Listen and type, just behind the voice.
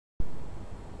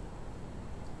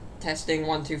Testing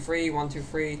 1 2 3 1 2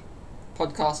 3.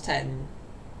 Podcast 10.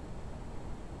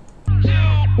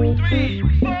 2 3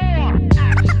 4.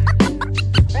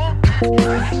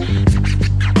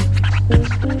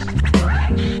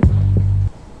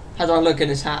 How do I look in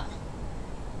this hat?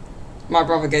 My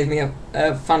brother gave me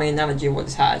a funny analogy of what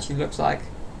this hat actually looks like,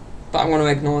 but I'm going to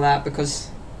ignore that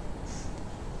because,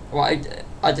 well,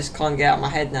 I just can't get out of my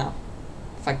head now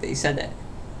the fact that he said it.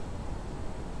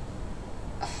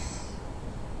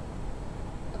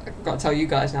 I've got to tell you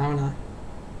guys now, haven't I?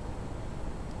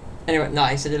 Anyway, no,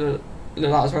 he said it looked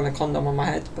like I was wearing a condom on my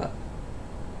head, but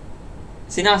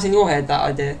see, now it's in your head, that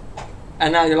idea,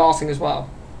 and now you're laughing as well,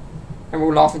 and we're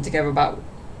all laughing together about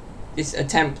this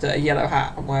attempt at a yellow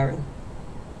hat I'm wearing.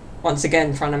 Once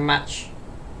again, trying to match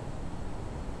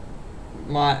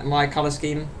my colour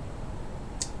scheme.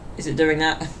 Is it doing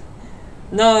that?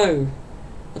 No!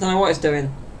 I don't know what it's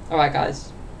doing. Alright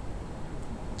guys.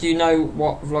 Do you know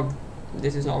what vlog...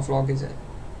 This is not a vlog, is it?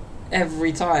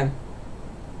 Every time.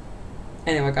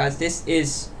 Anyway guys, this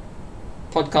is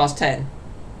podcast 10.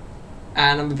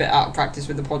 And I'm a bit out of practice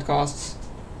with the podcasts.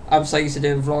 I'm so used to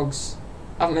doing vlogs.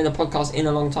 I haven't made a podcast in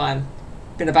a long time.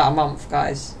 Been about a month,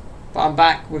 guys. But I'm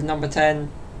back with number 10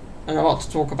 and a lot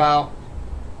to talk about.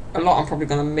 A lot I'm probably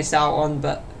going to miss out on,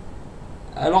 but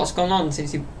a lot's gone on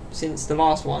since the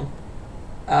last one.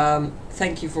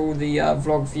 Thank you for all the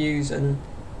vlog views and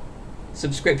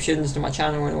subscriptions to my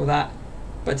channel and all that.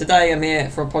 But today I'm here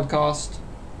for a podcast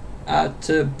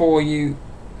to bore you.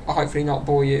 Or hopefully not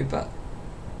bore you, but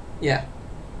yeah.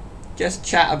 Just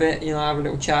chat a bit, you know, have a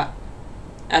little chat.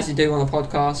 As you do on a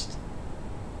podcast.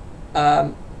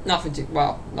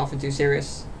 Nothing too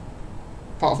serious.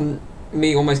 Apart from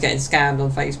me almost getting scammed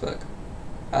on Facebook,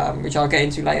 which I'll get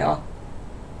into later.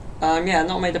 Yeah,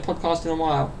 not made a podcast in a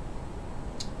while.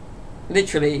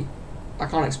 Literally, I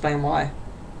can't explain why.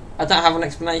 I don't have an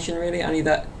explanation really, only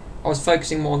that I was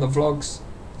focusing more on the vlogs,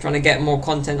 trying to get more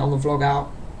content on the vlog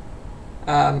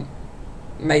out.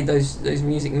 Made those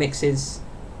music mixes,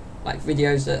 like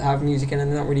videos that have music in them.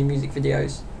 They're not really music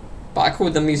videos, but I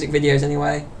called them music videos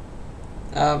anyway.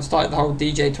 Started the whole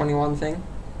DJ 21 thing,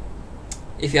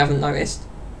 if you haven't noticed.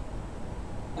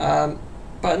 But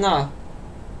no,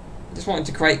 just wanted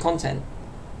to create content,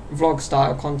 vlog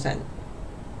style content,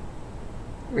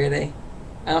 really,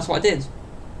 and that's what I did.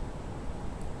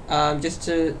 Just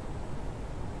to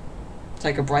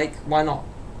take a break. Why not?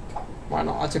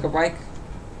 I took a break,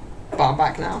 but I'm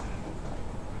back now.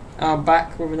 I'm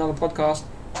back with another podcast.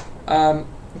 I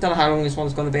don't know how long this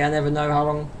one's going to be. I never know how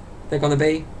long they're going to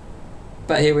be.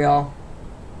 But here we are.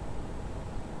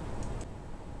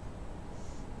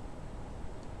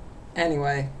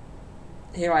 Anyway,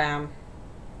 here I am.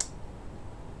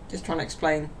 Just trying to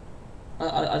explain.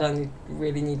 I don't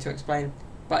really need to explain.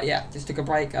 But yeah, just took a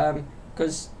break.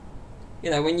 Because, you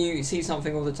know, when you see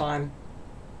something all the time,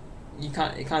 it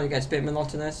kind of gets a bit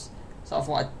monotonous. So I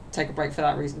thought I'd take a break for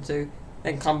that reason too.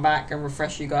 Then come back and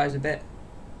refresh you guys a bit.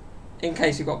 In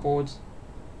case you got bored.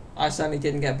 I certainly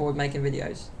didn't get bored making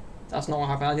videos. That's not what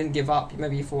happened. I didn't give up.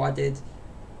 Maybe you thought I did.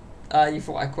 You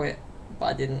thought I quit, but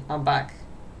I didn't. I'm back.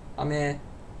 I'm here.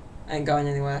 Ain't going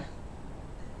anywhere.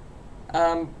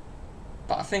 But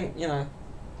I think, you know,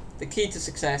 the key to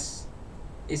success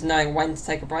is knowing when to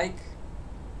take a break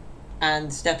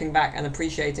and stepping back and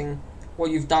appreciating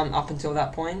what you've done up until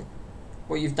that point,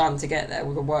 what you've done to get there,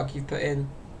 all the work you've put in.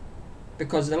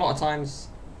 Because a lot of times,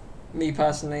 me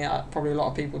personally, probably a lot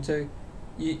of people too,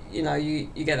 you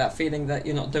get that feeling that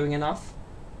you're not doing enough.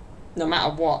 No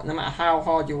matter what, no matter how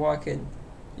hard you're working,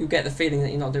 you get the feeling that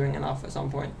you're not doing enough at some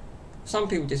point. Some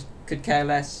people just could care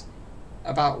less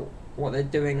about what they're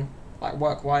doing, like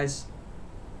work-wise,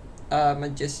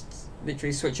 and just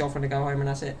literally switch off when they go home and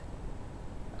that's it.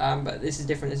 But this is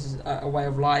different. This is a way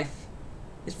of life.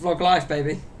 It's vlog life,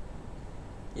 baby.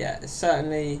 Yeah, it's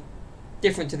certainly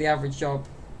different to the average job.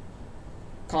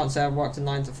 Can't say I've worked a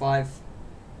 9 to 5.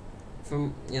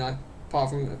 From, you know, apart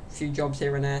from a few jobs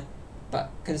here and there,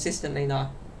 but consistently, no.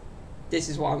 This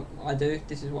is what I do.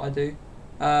 This is what I do.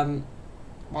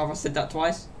 Why have I said that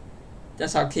twice?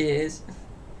 That's how key it is.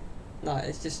 No,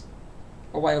 it's just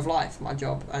a way of life, my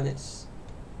job, and it's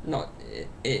not.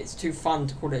 It's too fun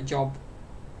to call it a job.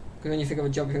 Because when you think of a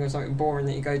job, you think of something boring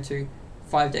that you go to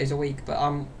 5 days a week. But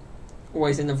I'm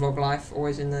always in the vlog life,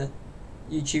 always in the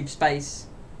YouTube space,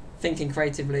 thinking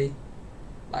creatively.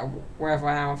 Like wherever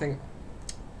I am, I think,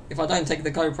 if I don't take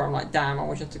the GoPro, I'm like, damn, I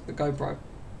wish I took the GoPro.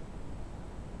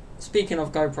 Speaking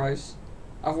of GoPros,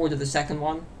 I've ordered the second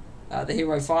one, the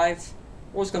Hero 5.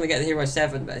 I was going to get the Hero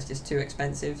 7, but it's just too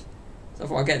expensive. So I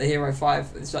thought I'd get the Hero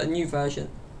 5. It's like a new version.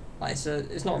 Like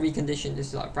it's not reconditioned,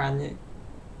 it's like brand new.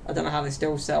 I don't know how they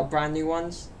still sell brand new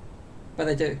ones, but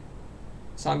they do.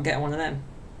 So I'm getting one of them.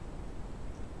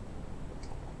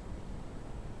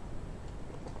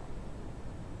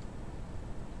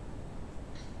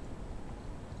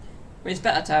 I mean, it's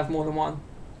better to have more than one.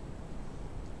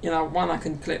 You know, one I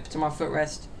can clip to my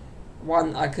footrest,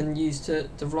 one I can use to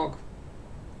vlog,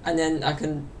 and then I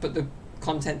can put the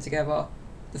content together,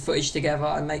 the footage together,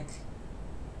 and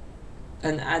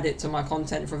add it to my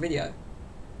content for video.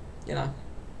 You know.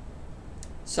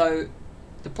 So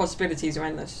the possibilities are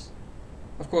endless.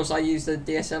 Of course, I use the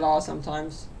DSLR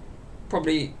sometimes.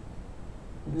 Probably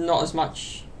not as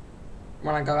much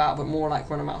when I go out, but more like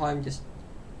when I'm at home, just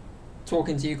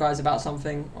talking to you guys about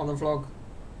something on a vlog,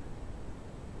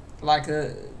 like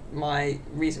my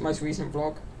most recent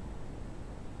vlog.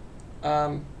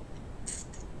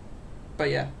 But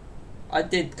yeah, I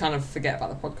did kind of forget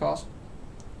about the podcast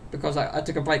because I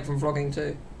took a break from vlogging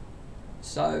too,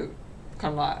 so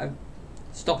kind of like I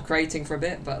stopped creating for a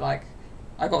bit. But like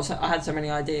I had so many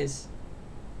ideas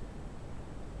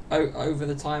over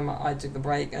the time I took the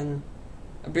break, and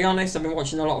I'll be honest, I've been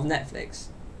watching a lot of Netflix,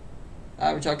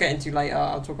 which I'll get into later.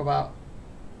 I'll talk about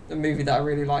the movie that I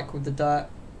really like called The Dirt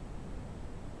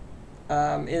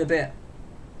in a bit.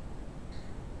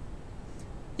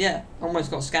 Yeah, I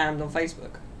almost got scammed on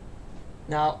Facebook.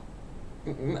 Now,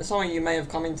 some of you may have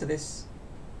come into this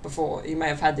before. You may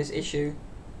have had this issue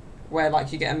where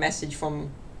like you get a message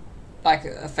from like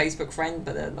a Facebook friend,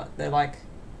 but they're like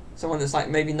someone that's like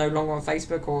maybe no longer on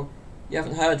Facebook, or you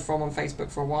haven't heard from on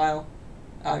Facebook for a while.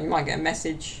 You might get a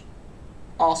message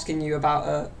asking you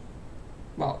about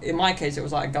well, in my case it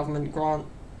was like a government grant.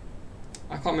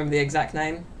 I can't remember the exact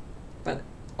name, but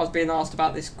I was being asked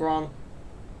about this grant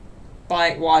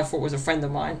by what I thought was a friend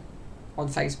of mine on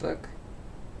Facebook.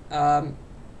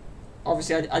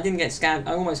 Obviously I didn't get scammed.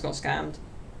 I almost got scammed,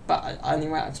 but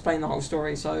anyway, I explained the whole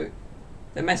story. So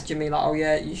they're messaging me like, oh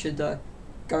yeah, you should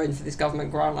go in for this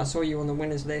government grant. I saw you on the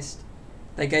winners list.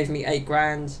 They gave me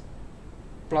 $8,000.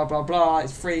 Blah blah blah.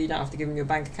 It's free. You don't have to give them your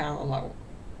bank account. I was like,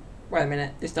 wait a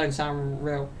minute, this don't sound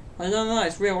real. I said, no,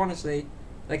 it's real. Honestly,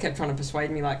 they kept trying to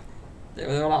persuade me. Like they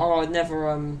were like, oh, I'd never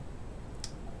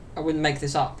I wouldn't make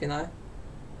this up. You know.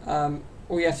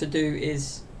 All you have to do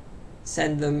is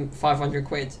send them 500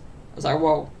 quid. I was like,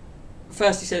 well,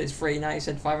 first you said it's free, now you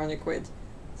said 500 quid.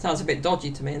 Sounds a bit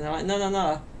dodgy to me. And they're like,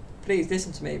 no, please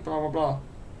listen to me, blah, blah,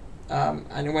 blah.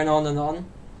 And it went on. And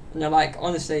they're like,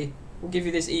 honestly, we'll give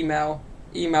you this email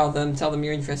them, tell them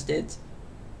you're interested,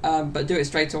 but do it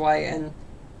straight away and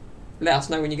let us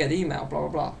know when you get the email, blah,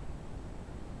 blah,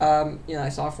 blah. You know,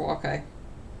 so I thought, okay,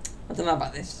 I don't know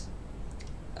about this.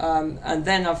 And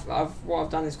then what I've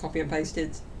done is copy and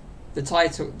pasted the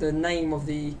title, the name of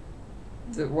the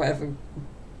whatever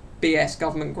BS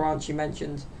government grant you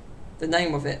mentioned, the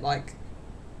name of it, like,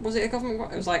 was it a government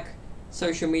grant? It was like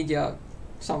social media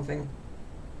something,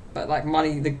 but like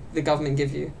money the government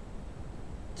give you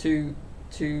to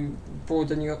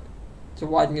widen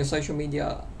your social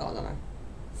media, I don't know,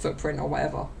 footprint or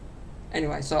whatever.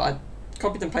 Anyway, so I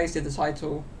copied and pasted the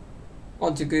title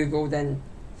onto Google. Then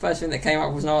first thing that came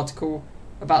up was an article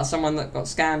about someone that got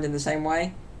scammed in the same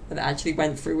way, that actually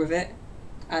went through with it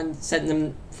and sent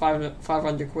them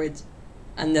 500 quid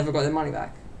and never got their money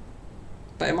back.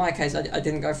 But in my case, I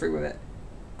didn't go through with it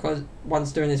because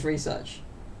once doing this research,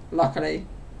 luckily,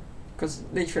 because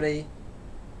literally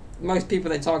most people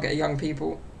they target are young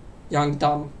people, young,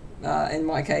 dumb, in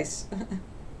my case.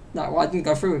 No, well, I didn't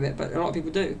go through with it, but a lot of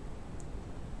people do.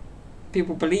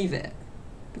 People believe it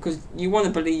because you want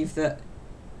to believe that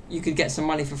you could get some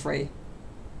money for free.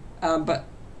 But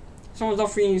if someone's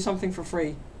offering you something for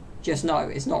free, just know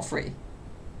it's not free.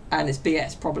 And it's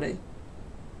BS, probably. Do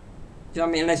you know what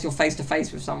I mean? Unless you're face to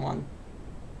face with someone.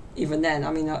 Even then,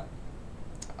 I mean,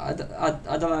 I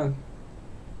don't know.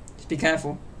 Just be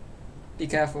careful. Be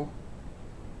careful.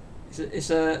 It's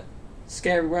a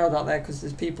scary world out there because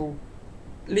there's people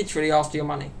literally after your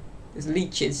money. There's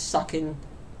leeches sucking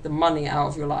the money out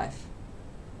of your life.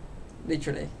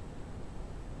 Literally.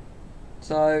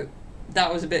 So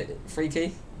that was a bit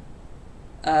freaky.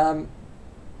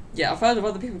 Yeah, I've heard of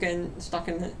other people getting stuck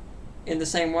in the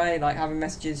same way, like having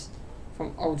messages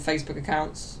from old Facebook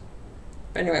accounts.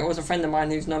 But anyway, it was a friend of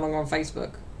mine who's no longer on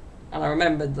Facebook, and I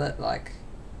remembered that like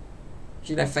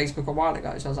she left Facebook a while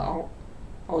ago. So I was like, oh,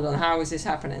 hold on, how is this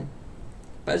happening?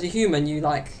 But as a human,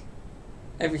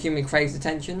 every human craves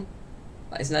attention.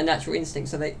 Like, it's their natural instinct,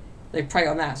 so they prey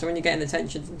on that. So when you're getting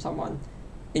attention from someone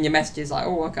in your messages, like,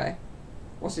 oh, okay,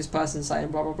 what's this person saying,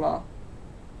 blah, blah, blah.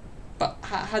 But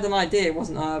I had an idea it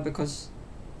wasn't her because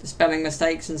the spelling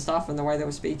mistakes and stuff and the way they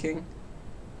were speaking,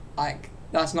 like,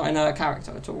 that's not in her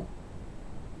character at all.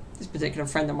 this particular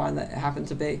friend of mine that it happened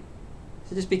to be.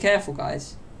 So just be careful,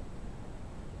 guys.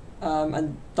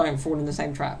 And don't fall in the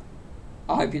same trap.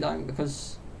 I hope you don't,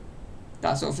 because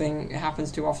that sort of thing, it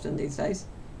happens too often these days.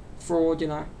 Fraud, you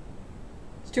know.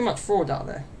 There's too much fraud out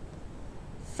there.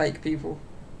 Fake people.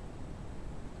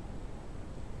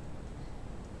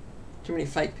 Too many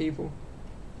fake people.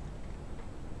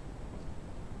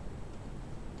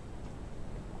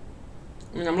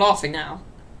 I mean, I'm laughing now.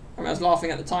 I mean, I was laughing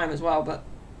at the time as well, but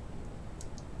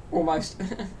almost.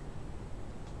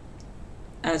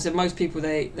 And I said most people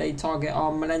they target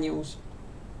are millennials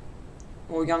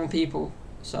or young people,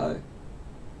 so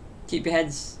keep your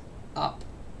heads up.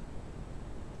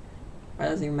 That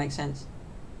doesn't even make sense.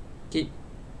 Keep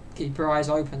your eyes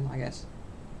open, I guess.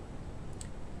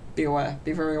 Be aware,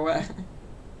 be very aware.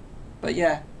 But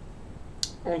yeah,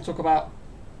 I want to talk about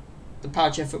the power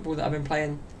chair football that I've been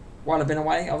playing while I've been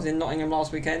away. I was in Nottingham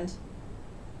last weekend.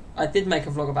 I did make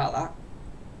a vlog about that.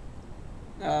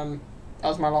 That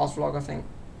was my last vlog, I think.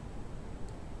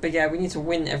 But yeah, we need to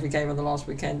win every game of the last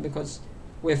weekend because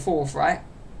we're 4th, right?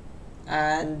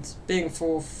 And being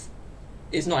 4th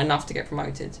is not enough to get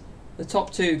promoted. The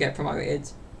top 2 get promoted,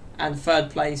 and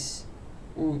 3rd place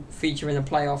will feature in a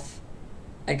playoff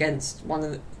against one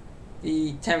of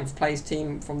the 10th place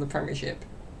team from the Premiership.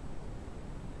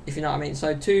 If you know what I mean.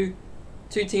 So two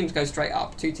teams go straight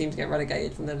up, 2 teams get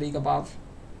relegated from the league above,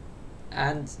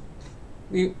 and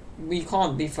we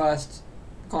can't be first,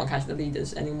 can't catch the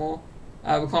leaders anymore.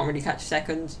 We can't really catch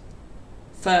 2nd.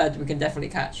 3rd we can definitely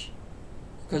catch,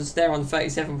 because they're on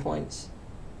 37 points,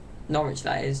 Norwich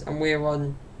that is, and we're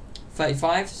on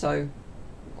 35. So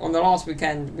on the last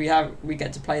weekend we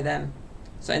get to play them.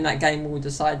 So in that game we'll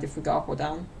decide if we go up or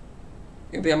down.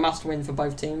 It'll be a must win for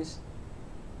both teams.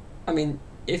 I mean,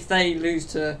 if they lose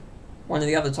to one of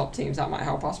the other top teams, that might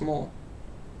help us more.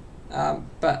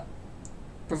 But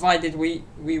provided we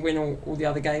win all the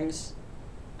other games,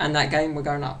 and that game we're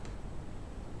going up.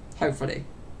 Hopefully.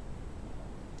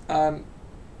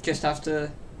 Just have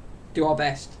to do our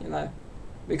best, you know.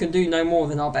 We can do no more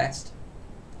than our best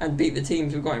and beat the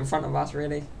teams we've got in front of us,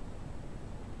 really.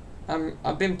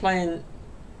 I've been playing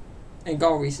in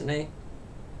goal recently.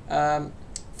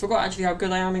 Forgot actually how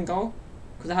good I am in goal,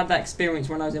 because I had that experience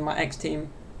when I was in my ex-team,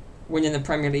 winning the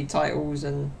Premier League titles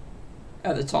and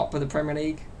at the top of the Premier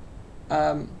League.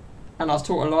 And I was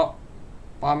taught a lot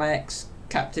by my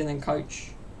ex-captain and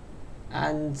coach,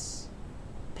 and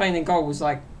playing in goal was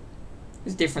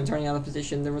different to any other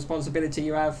position. The responsibility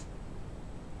you have,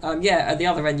 yeah, at the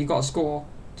other end you've got to score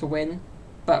to win,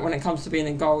 but when it comes to being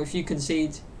in goal, if you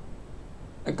concede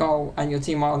a goal and your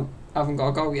team haven't got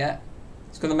a goal yet,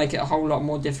 it's going to make it a whole lot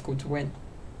more difficult to win.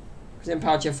 Because in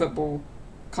power chair football,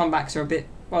 comebacks are a bit,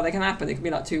 well, they can happen. It can be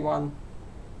like 2-1,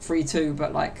 3-2,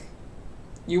 but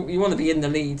you want to be in the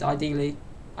lead ideally,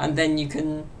 and then you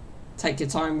can take your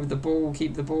time with the ball,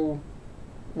 keep the ball,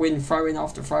 win throw-in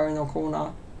after throw-in or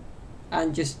corner,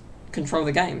 and just control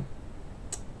the game.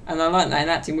 And I learned that in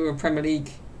that team. We were Premier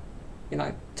League, you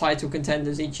know, title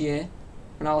contenders each year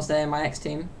when I was there in my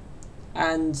ex-team.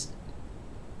 And,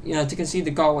 you know, to concede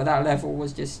the goal at that level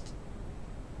was just,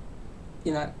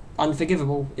 you know,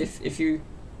 unforgivable. If you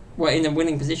were in a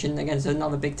winning position against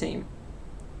another big team,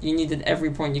 you needed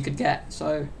every point you could get.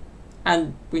 So,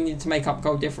 and we needed to make up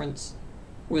goal difference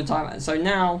all the time. So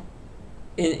now,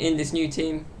 in this new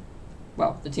team,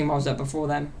 well, the team I was at before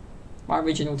them, my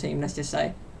original team, let's just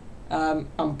say,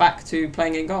 I'm back to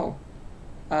playing in goal.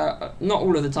 Not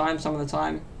all of the time, some of the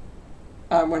time,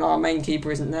 when our main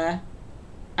keeper isn't there.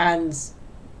 And,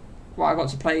 well, I got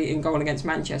to play in goal against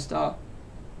Manchester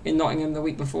in Nottingham the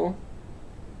week before.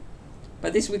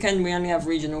 But this weekend we only have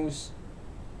regionals,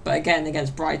 but again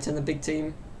against Brighton, the big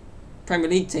team, Premier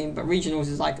League team, but regionals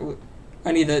is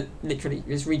only literally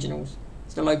it's regionals.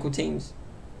 It's the local teams.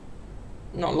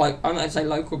 Not like, I'm not going to say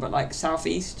local, but South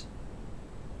East,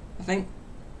 I think.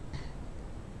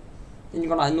 Then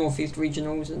you've got North East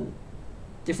regionals and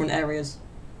different areas.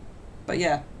 But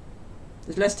yeah,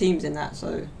 there's less teams in that,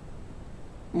 so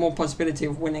more possibility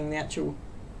of winning the actual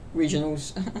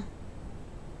regionals.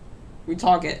 we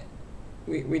target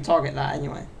that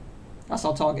anyway. That's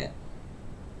our target.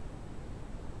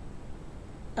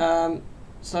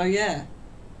 So yeah,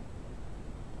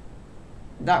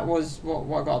 that was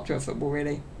what I got up to at football,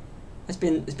 really. It's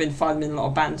been fun, been a lot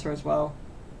of banter as well,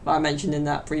 like I mentioned in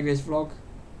that previous vlog.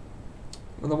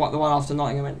 Well, the one after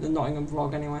Nottingham, the Nottingham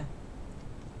vlog anyway.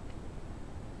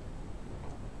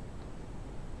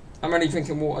 I'm only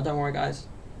drinking water, don't worry guys.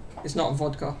 It's not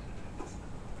vodka.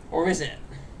 Or is it?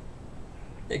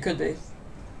 It could be.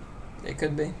 It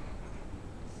could be.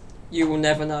 You will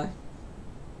never know.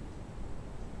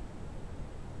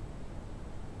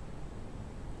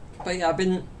 But yeah,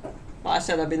 like I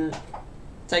said, I've been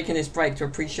taking this break to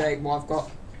appreciate what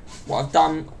I've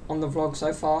done on the vlog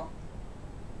so far.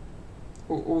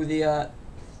 All the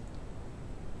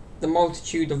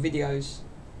multitude of videos.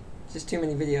 Just too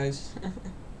many videos.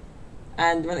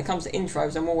 And when it comes to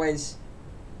intros, I'm always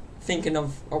thinking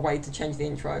of a way to change the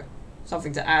intro,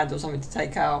 something to add or something to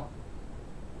take out,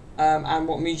 and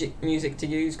what music to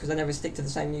use, because I never stick to the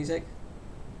same music.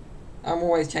 I'm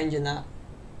always changing that.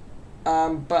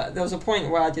 But there was a point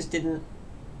where I just didn't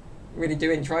really do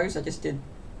intros. I just did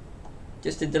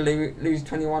the Lose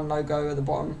 21 logo at the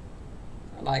bottom,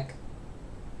 like,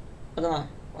 I don't know,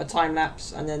 a time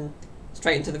lapse, and then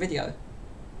straight into the video.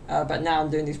 But now I'm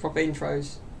doing these proper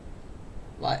intros,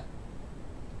 like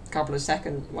a couple of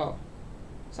seconds. Well,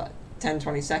 it's like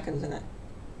 10-20 seconds, isn't it?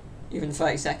 Even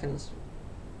 30 seconds.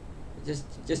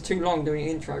 Just too long doing an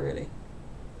intro, really.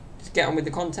 Just get on with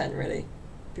the content, really.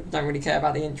 People don't really care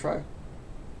about the intro.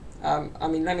 I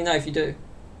mean, let me know if you do.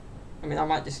 I mean, I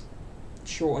might just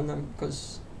shorten them,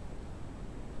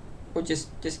 or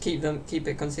just keep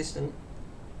it consistent.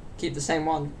 Keep the same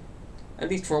one, at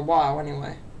least for a while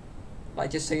anyway.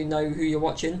 Like, just so you know who you're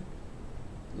watching.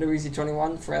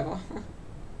 Louisi21 forever.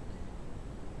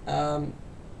 And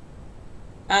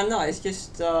no, it's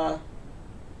just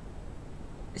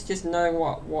knowing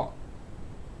what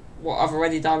I've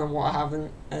already done and what I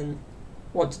haven't, and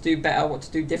what to do better, what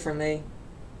to do differently.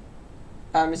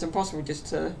 It's impossible just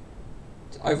to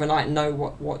overnight know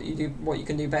what you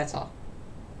can do better.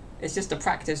 It's just the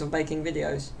practice of making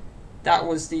videos. That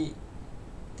was the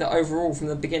overall from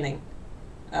the beginning.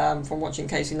 From watching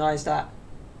Casey Neistat,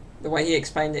 the way he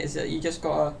explained it is that you just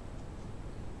gotta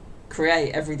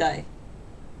create every day.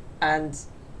 And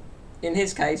in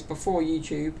his case, before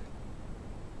YouTube,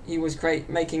 he was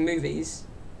making movies,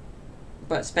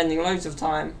 but spending loads of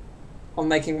time on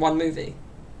making one movie,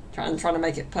 trying to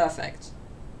make it perfect.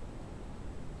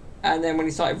 And then when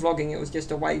he started vlogging, it was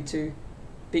just a way to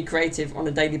be creative on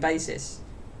a daily basis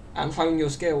and hone your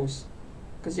skills.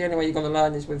 Because the only way you're going to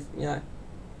learn is with,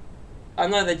 I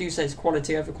know they do say it's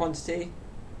quality over quantity,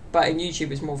 but in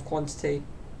YouTube it's more of quantity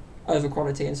over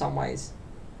quality in some ways.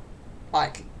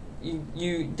 Like,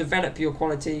 you develop your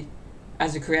quality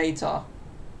as a creator.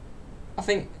 I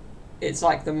think it's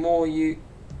like the more you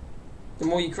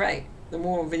create, the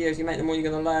more videos you make, the more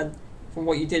you're going to learn from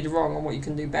what you did wrong and what you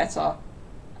can do better.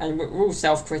 And we're all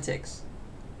self-critics.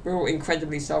 We're all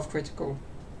incredibly self-critical.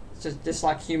 It's just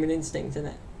like human instinct, isn't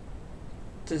it?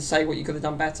 To say what you could have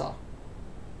done better.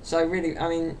 So really, I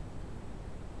mean,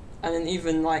 and then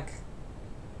even like,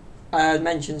 I heard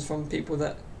mentions from people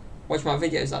that watch my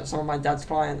videos, like some of my dad's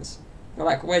clients. They're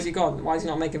like, where's he gone? Why is he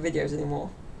not making videos anymore?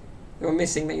 They were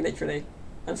missing me, literally.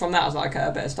 And from that I was like, okay,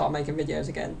 I better start making videos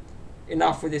again.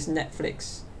 Enough with this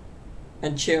Netflix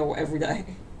and chill every day.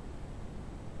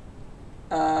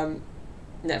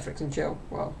 Netflix and chill.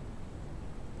 Well,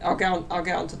 I'll get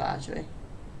onto that actually.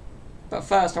 But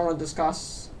first, I want to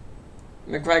discuss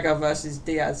McGregor versus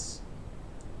Diaz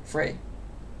 3.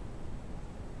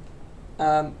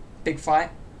 Big fight.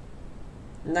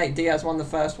 Nate Diaz won the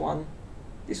first one.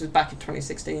 This was back in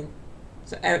 2016.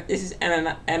 So this is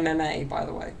MMA, by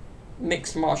the way,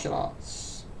 mixed martial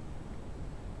arts.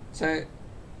 So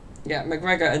yeah,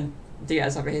 McGregor and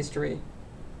Diaz have a history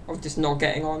of just not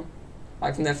getting on,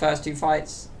 like from their first two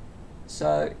fights.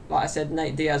 So like I said,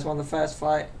 Nate Diaz won the first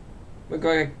fight.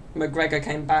 McGregor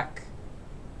came back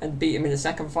and beat him in the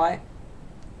second fight,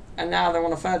 and now they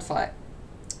want a third fight.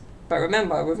 But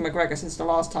remember, with McGregor, since the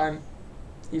last time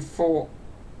he fought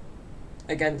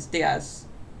against Diaz,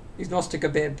 he's lost to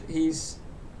Khabib. He was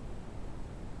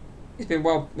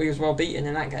well beaten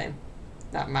in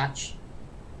that match.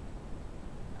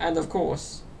 And of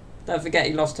course, don't forget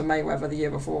he lost to Mayweather the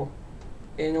year before,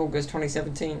 in August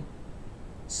 2017.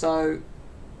 So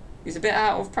he's a bit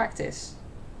out of practice,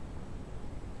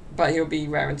 but he'll be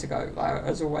raring to go, like,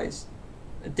 as always.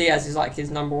 Diaz is like his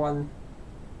number one,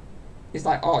 he's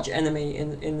like arch enemy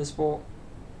in the sport.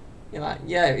 You're like,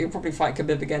 yeah, he'll probably fight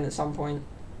Khabib again at some point,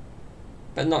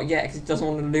 but not yet, because he doesn't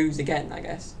want to lose again, I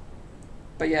guess.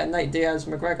 But yeah, Nate Diaz,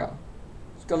 McGregor,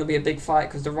 it's going to be a big fight,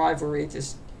 because the rivalry is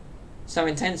just so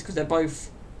intense, because they're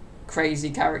both crazy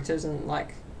characters and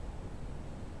like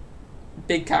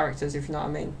big characters, if you know what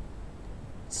I mean.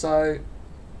 So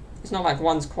it's not like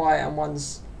one's quiet and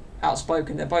one's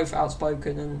outspoken. They're both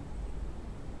outspoken, and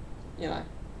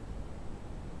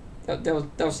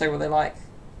they'll say what they like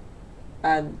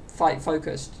and fight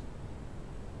focused.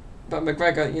 But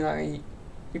McGregor,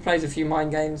 he plays a few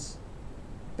mind games,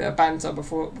 bit of banter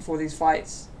before these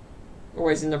fights,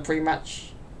 always in the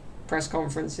pre-match press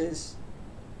conferences.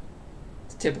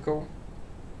 It's typical.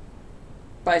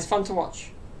 but it's fun to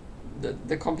watch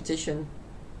the competition.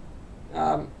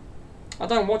 I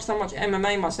don't watch that much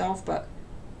MMA myself, but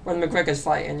when McGregor's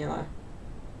fighting, you know,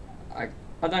 I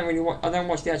don't really I don't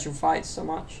watch the actual fights so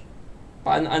much,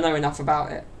 but I know enough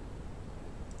about it.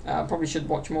 Probably should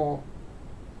watch more.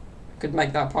 Could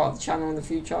make that part of the channel in the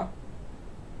future.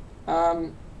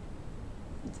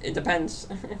 It depends.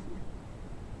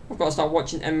 I've got to start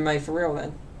watching MMA for real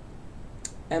then.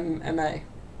 MMA.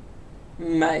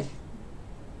 May.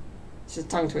 It's a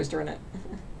tongue twister, innit?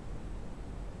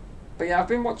 But yeah, I've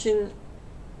been watching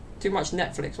too much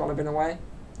Netflix while I've been away.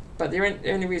 But the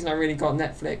only reason I really got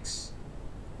Netflix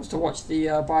was to watch the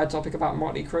biotopic about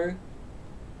Motley Crue,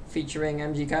 featuring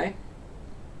MGK.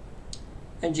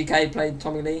 MGK played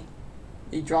Tommy Lee,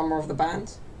 the drummer of the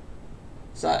band.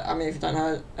 So, I mean, if you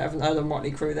haven't heard of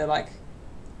Motley Crue, they're like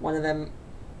one of them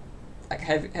like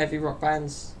heavy rock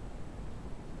bands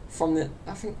from the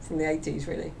 80s,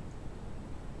 really.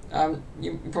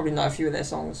 You probably know a few of their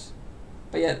songs,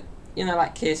 but yeah, you know,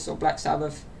 like Kiss or Black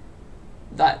Sabbath,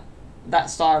 that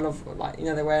style of, like, you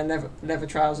know, they wear leather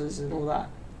trousers and all that,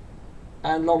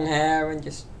 and long hair, and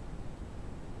just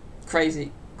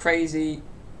crazy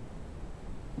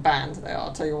band they are.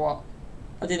 I'll tell you what,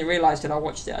 I didn't realise till I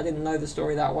watched it. I didn't know the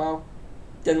story that well.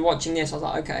 Then watching this, I was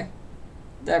like, okay,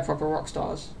 they're proper rock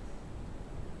stars.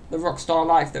 The rock star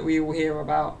life that we all hear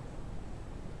about.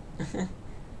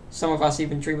 Some of us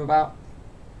even dream about.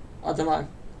 I don't know.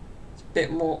 It's a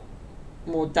bit more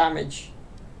damage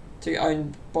to your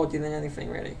own body than anything,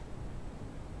 really.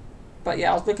 But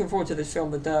yeah, I was looking forward to this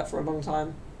film, The Dirt, for a long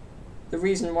time. The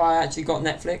reason why I actually got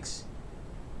Netflix,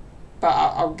 but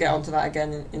I'll get onto that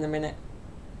again in a minute.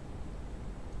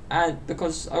 And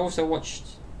because I also watched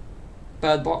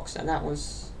Bird Box, and that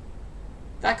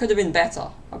could have been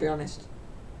better, I'll be honest.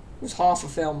 It was half a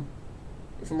film,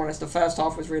 if I'm honest. The first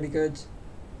half was really good.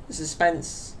 The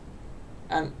suspense,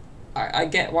 and I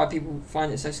get why people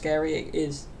find it so scary. It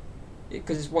is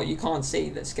because it's what you can't see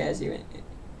that scares you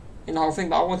in the whole thing.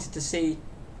 But I wanted to see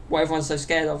what everyone's so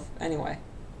scared of anyway.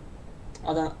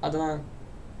 I don't know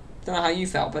how you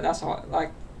felt, but that's how,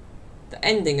 like, the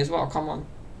ending as well. Come on,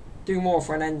 do more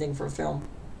for an ending for a film.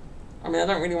 I mean, I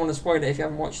don't really want to spoil it if you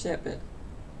haven't watched it, but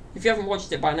if you haven't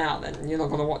watched it by now, then you're not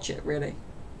going to watch it, really.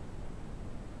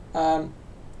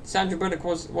 Sandra Bullock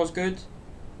was good,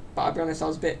 but I'll be honest, I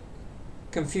was a bit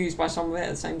confused by some of it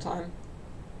at the same time.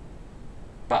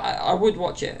 But I would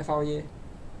watch it if I were you.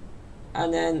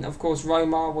 And then, of course,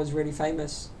 Roma was really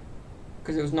famous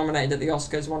because it was nominated at the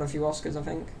Oscars, won a few Oscars, I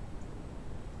think.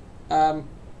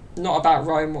 Not about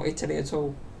Rome or Italy at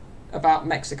all, about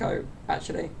Mexico,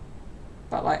 actually.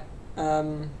 But, like,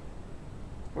 around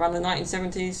the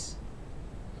 1970s,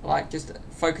 like, just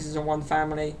focuses on one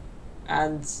family,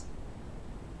 and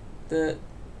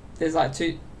there's like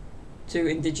two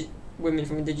women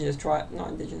from indigenous tribe, not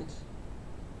indigenous.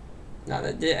 No,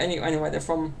 anyway, they're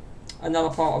from another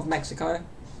part of Mexico,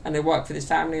 and they work for this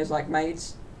family as like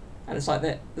maids, and it's like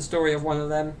the story of one of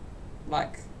them,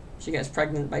 like, she gets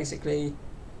pregnant basically,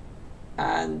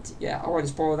 and yeah, I won't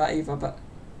spoil that either, but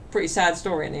pretty sad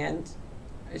story in the end.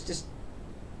 It's just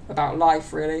about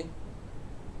life, really,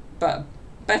 but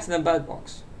better than Bird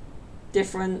Box.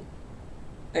 Different,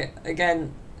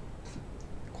 again,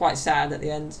 quite sad at the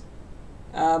end,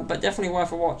 but definitely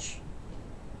worth a watch.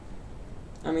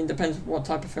 I mean, depends what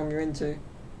type of film you're into.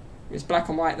 It's black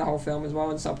and white the whole film as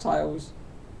well, and subtitles,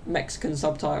 Mexican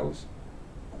subtitles.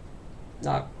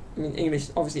 No, I mean English,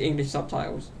 obviously English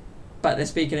subtitles, but they're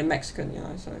speaking in Mexican, you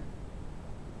know. So,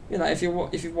 you know, if you've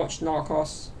watched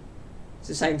Narcos, it's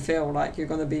the same feel. Like, you're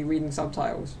gonna be reading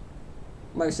subtitles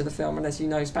most of the film unless you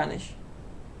know Spanish.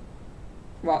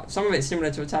 Well, some of it's similar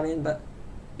to Italian, but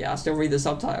yeah, I still read the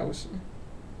subtitles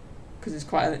because it's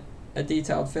quite a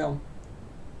detailed film.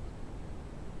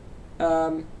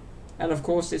 And of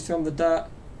course, this film, The Dirt,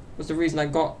 was the reason I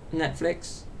got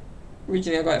Netflix.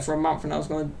 Originally, I got it for a month, and I was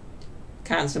going to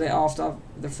cancel it after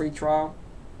the free trial.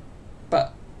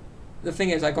 But the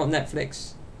thing is, I got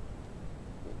Netflix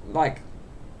like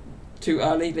too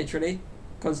early, literally,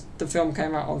 because the film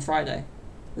came out on Friday,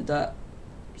 The Dirt,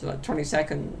 so like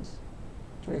 22nd,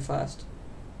 21st,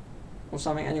 or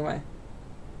something. Anyway,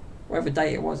 whatever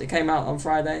date it was, it came out on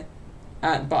Friday,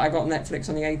 but I got Netflix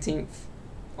on the 18th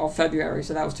of February,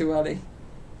 so that was too early.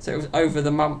 So it was over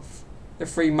the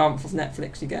free month of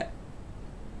Netflix you get.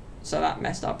 So that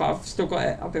messed up, but I've still got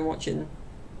it. I've been watching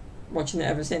it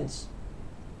ever since.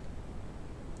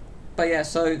 But yeah,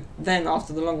 so then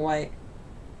after the long wait,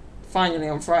 finally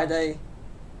on Friday,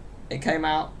 it came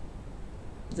out,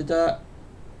 The Dirt,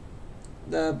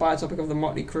 the biotopic of the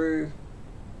Motley Crue.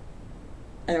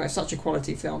 Anyway, such a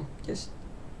quality film, just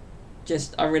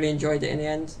just I really enjoyed it in the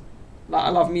end. Like, I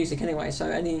love music anyway, so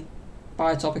any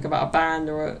biotopic about a band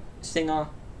or a singer,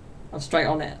 I'm straight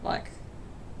on it. Like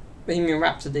Bohemian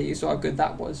Rhapsody, you saw how good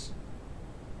that was.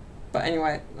 But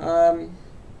anyway,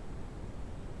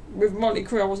 with Motley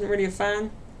Crue, I wasn't really a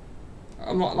fan.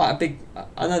 I'm not like a big.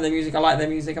 I know their music. I like their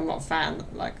music. I'm not a fan.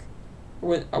 Like,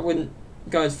 I wouldn't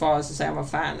go as far as to say I'm a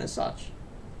fan as such.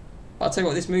 But I'll tell you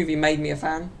what, this movie made me a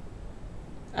fan.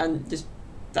 And just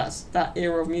that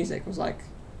era of music was like,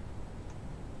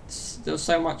 there was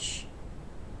so much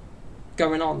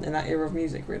going on in that era of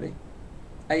music, really.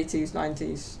 80s,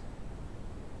 90s.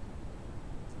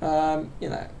 You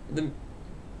know,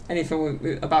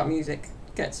 anything about music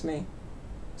gets me.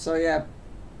 So yeah,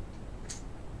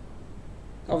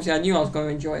 obviously I knew I was going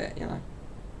to enjoy it, you know.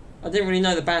 I didn't really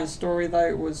know the band's story, though.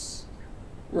 It was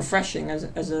refreshing as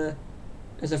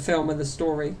a film with a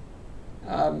story,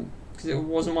 because it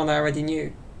wasn't one I already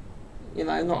knew. You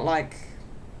know, not like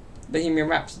Bohemian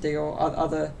Rhapsody or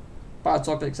other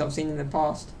biotopics I've seen in the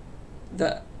past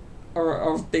that are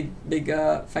of big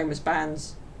famous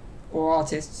bands or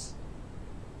artists.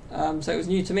 So it was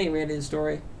new to me, really, the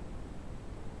story,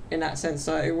 in that sense.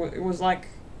 So it was like,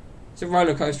 it's a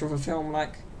roller coaster of a film,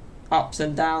 like ups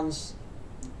and downs,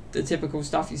 the typical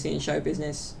stuff you see in show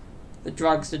business, the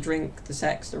drugs, the drink, the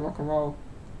sex, the rock and roll,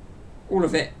 all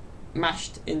of it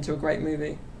mashed into a great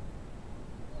movie.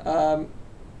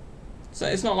 So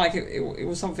it's not like it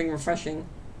was something refreshing.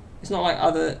 It's not like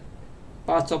other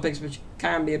biotopics, which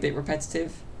can be a bit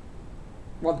repetitive.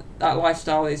 Well, that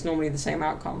lifestyle is normally the same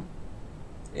outcome.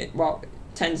 It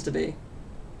tends to be.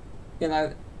 You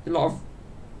know, a lot of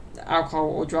alcohol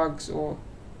or drugs or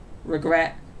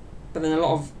regret, but then a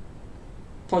lot of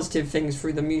positive things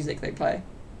through the music they play.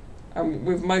 And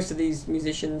with most of these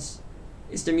musicians,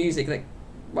 it's the music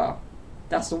that,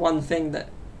 that's the one thing that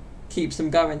keeps them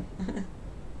going.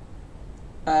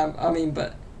 I mean,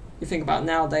 but you think about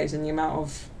nowadays and the amount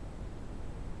of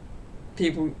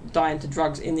people dying to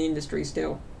drugs in the industry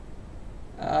still.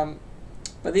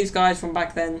 But these guys from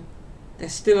back then, they're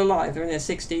still alive. They're in their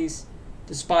 60s,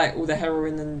 despite all the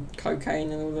heroin and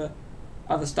cocaine and all the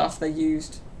other stuff they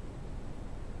used.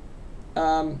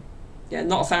 Yeah,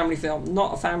 not a family film.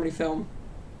 Not a family film.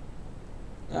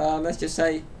 Let's just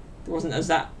say there wasn't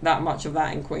that much of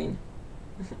that in Queen.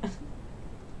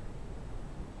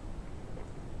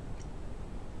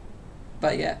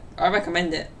 But yeah, I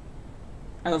recommend it.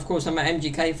 And of course I'm an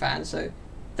MGK fan, so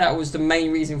that was the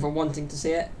main reason for wanting to see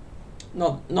it.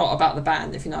 Not about the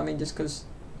band, if you know what I mean, just because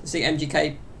to see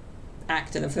MGK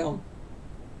act in a film.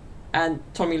 And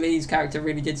Tommy Lee's character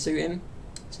really did suit him.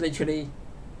 It's literally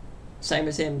same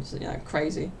as him, so, you know,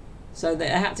 crazy. So they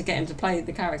had to get him to play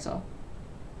the character.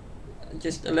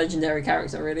 Just a legendary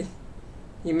character, really.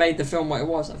 He made the film what it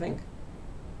was, I think.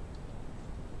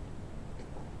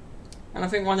 And I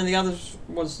think one of the others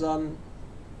was one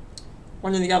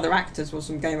of the other actors was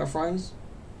from Game of Thrones.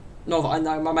 Not that I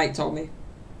know, my mate told me.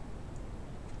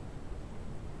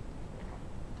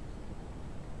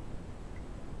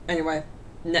 Anyway,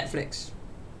 Netflix.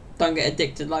 Don't get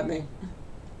addicted like me.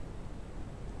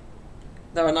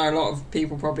 Though I know a lot of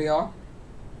people probably are.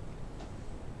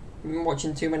 I've been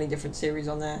watching too many different series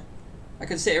on there. I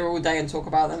could sit here all day and talk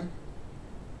about them.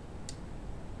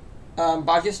 But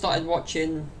I've just started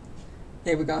watching...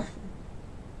 Here we go.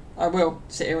 I will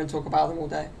sit here and talk about them all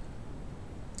day.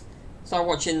 So I'm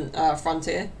watching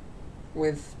Frontier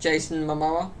with Jason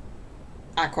Momoa.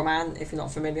 Aquaman, if you're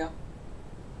not familiar.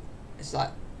 It's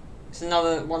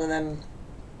another one of them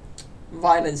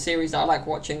violent series that I like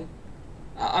watching.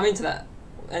 I'm into that.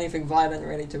 Anything violent,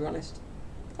 really, to be honest.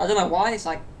 I don't know why, it's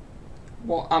like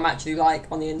what I'm actually like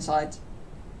on the inside.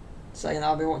 So, you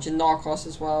know, I've been watching Narcos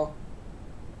as well.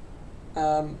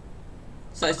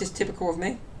 So it's just typical of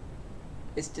me.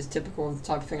 It's just typical of the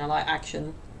type of thing I like.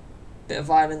 Action, bit of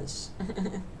violence,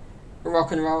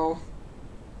 rock and roll.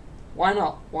 Why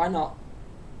not? Why not?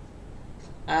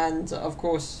 And of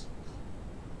course,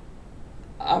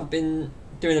 I've been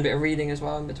doing a bit of reading as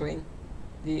well in between.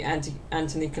 The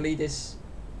Anthony Kiedis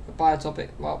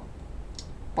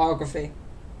biography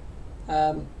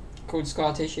called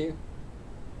Scar Tissue.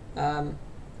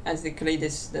 Anthony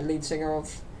Kiedis, the lead singer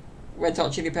of Red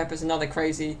Hot Chili Peppers, another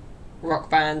crazy rock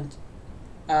band,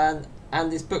 and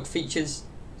this book features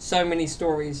so many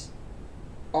stories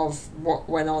of what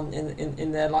went on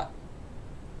in their life,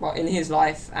 in his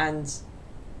life and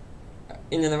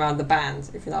in and around the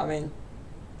band, if you know what I mean.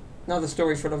 Another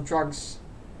story full of drugs,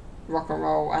 rock and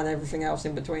roll, and everything else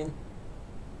in between.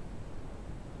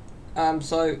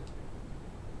 So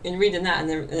in reading that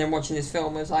and then watching this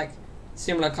film, it was like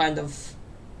similar kind of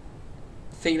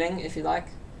feeling, if you like.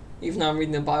 even though I'm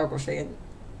reading a biography, and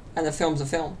the film's a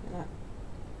film, you know.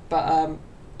 But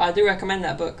I do recommend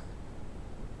that book,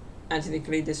 Anthony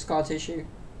Kiedis, Scar Tissue.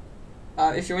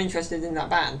 If you're interested in that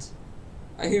band,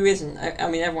 who isn't? I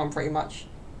mean, everyone pretty much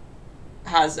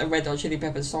has a Red Hot Chili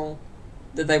Peppers song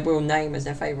that they will name as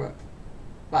their favourite.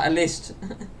 Like a list,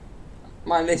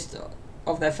 my list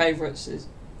of their favourites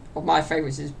of my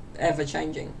favourites is ever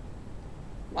changing.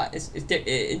 Like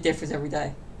it differs every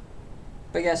day.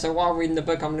 But yeah, so while reading the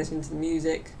book, I'm listening to the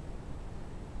music.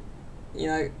 You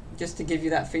know, just to give you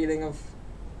that feeling of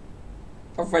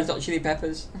Red Hot Chili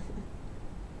Peppers.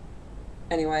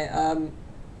 Anyway,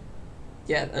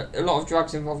 yeah, a lot of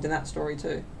drugs involved in that story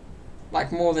too,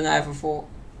 like more than I ever thought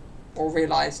or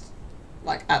realised,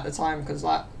 like at the time, because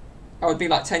like I would be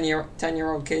like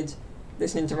 10-year-old kid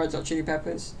listening to Red Hot Chili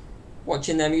Peppers,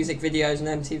 watching their music videos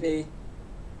on MTV,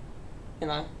 you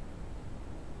know.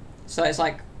 So it's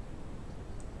like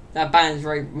that band is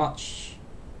very much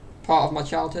part of my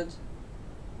childhood.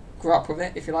 Grew up with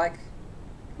it, if you like.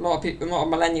 A lot of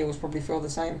millennials probably feel the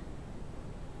same.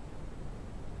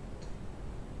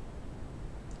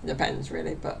 It depends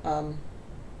really, but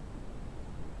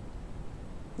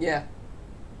yeah.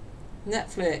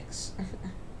 Netflix.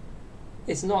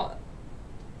 it's not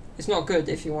good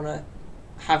if you want to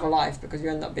have a life, because you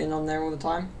end up being on there all the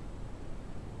time.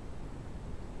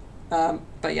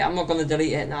 But yeah, I'm not going to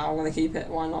delete it now. I'm going to keep it.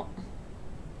 Why not?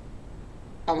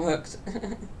 I'm hooked.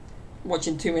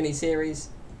 Watching too many series.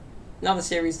 Another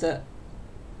series that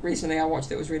recently I watched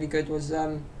that was really good was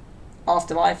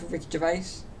Afterlife of Ricky Gervais.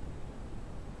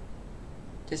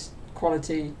 Just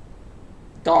quality,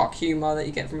 dark humour that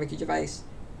you get from Ricky Gervais,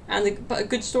 but a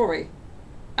good story,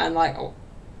 and like,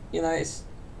 you know, it's,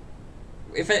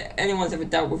 if anyone's ever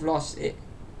dealt with loss,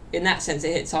 in that sense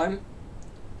it hits home,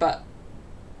 but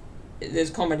there's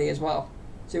comedy as well,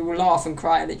 so you will laugh and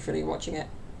cry literally watching it.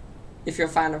 If you're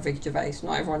a fan of Ricky Gervais,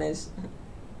 not everyone is.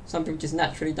 Some people just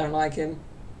naturally don't like him.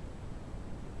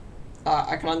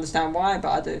 I can understand why, but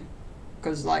I do,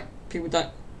 because like people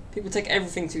take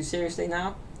everything too seriously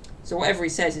now, so whatever he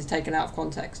says is taken out of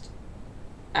context.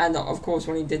 And of course,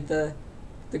 when he did the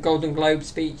Golden Globe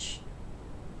speech,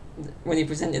 when he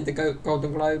presented the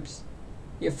Golden Globes,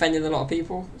 he offended a lot of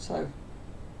people. So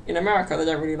in America they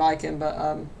don't really like him,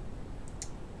 but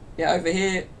yeah, over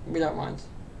here we don't mind.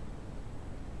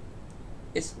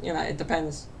 It's, you know, it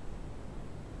depends.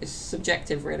 It's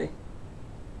subjective really.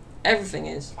 Everything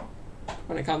is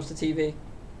when it comes to TV.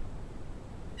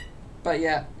 But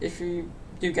yeah, if you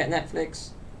do get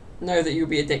Netflix, know that you'll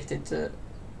be addicted to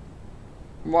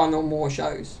one or more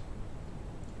shows.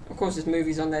 Of course, there's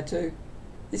movies on there too.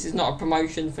 This is not a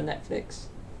promotion for Netflix.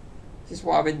 This is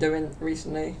what I've been doing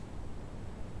recently.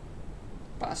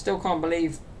 But I still can't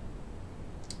believe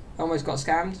I almost got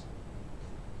scammed.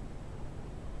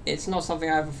 It's not something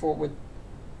I ever thought would...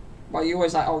 Well, you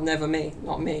always like, oh, never me.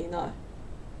 Not me, no.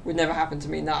 Would never happen to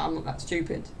me. No, I'm not that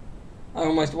stupid. I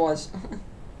almost was.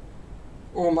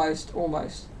 Almost.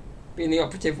 Being the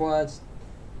operative words.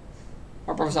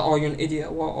 My brother's like, oh, you're an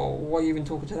idiot. Why are you even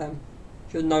talking to them?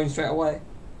 Should have known straight away.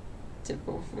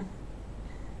 Typical.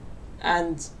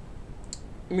 And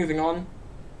moving on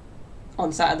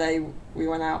Saturday we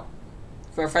went out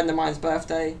for a friend of mine's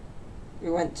birthday. We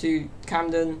went to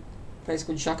Camden, a place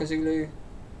called Shaka Zulu.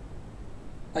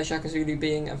 Shaka Zulu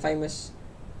being a famous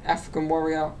African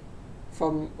warrior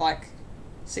from like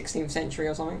 16th century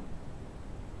or something.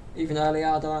 Even earlier,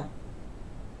 I don't know.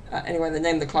 Anyway, they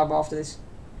named the club after this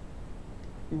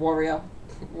warrior,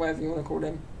 whatever you want to call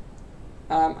him.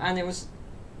 And it was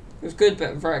good,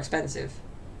 but very expensive.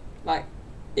 Like,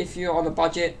 if you're on a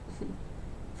budget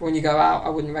for when you go out, I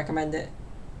wouldn't recommend it.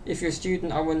 If you're a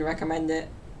student, I wouldn't recommend it.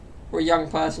 Or a young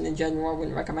person in general, I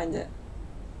wouldn't recommend it.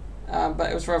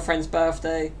 But it was for a friend's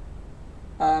birthday.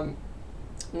 9,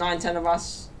 10 of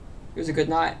us. It was a good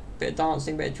night. Bit of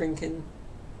dancing, bit of drinking,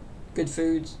 good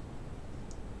food.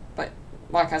 But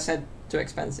like I said, too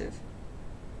expensive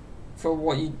for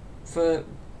what you for. It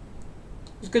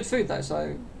was good food though,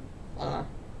 so I don't know.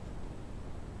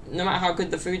 No matter how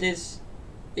good the food is,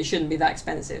 it shouldn't be that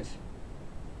expensive.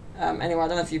 Anyway, I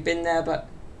don't know if you've been there, but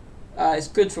it's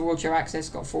good for wheelchair access.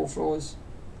 Got 4 floors,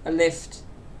 a lift,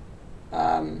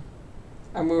 and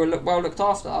we were well looked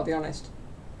after. I'll be honest.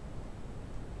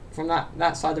 From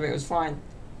that side of it, was fine.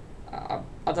 I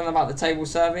don't know about the table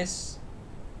service.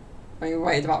 I mean, we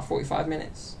waited about 45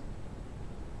 minutes.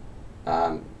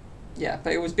 Yeah,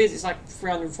 but it was busy. It's like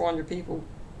 300, 400 people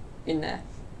in there.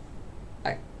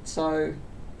 Like, so,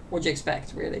 what do you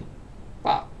expect, really?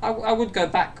 But I would go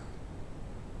back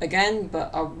again,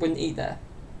 but I wouldn't eat there.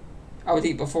 I would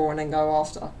eat before and then go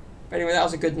after. But anyway, that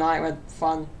was a good night. We had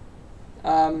fun.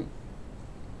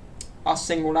 us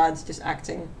single lads just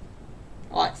acting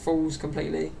like fools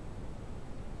completely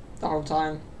the whole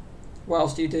time. What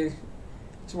else do you do?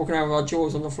 Just walking around with our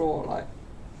jaws on the floor, like,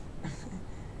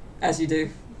 as you do.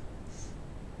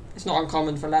 It's not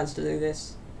uncommon for lads to do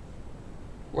this.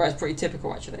 Well, it's pretty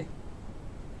typical, actually.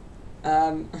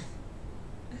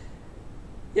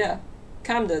 Yeah,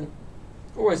 Camden.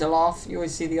 Always a laugh. You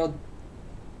always see the odd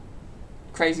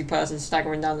crazy person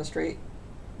staggering down the street.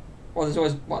 Well, there's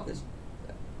always, there's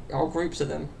whole groups of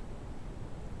them.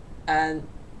 And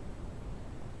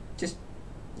just,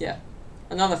 yeah.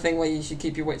 Another thing where you should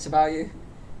keep your wits about you.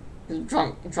 There's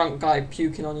a drunk guy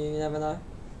puking on you never know.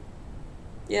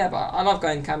 Yeah, but I love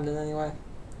going to Camden anyway.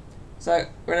 So,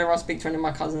 whenever I speak to any of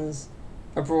my cousins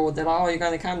abroad, they're like, oh, you're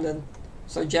going to Camden?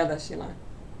 So jealous, you know.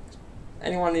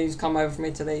 Anyone who's come over from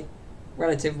Italy,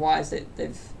 relative-wise,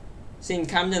 they've seen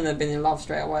Camden, they've been in love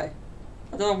straight away.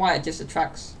 I don't know why it just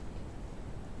attracts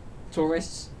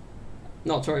tourists.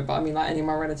 Not tourists, but I mean like any of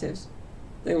my relatives.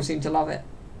 They all seem to love it.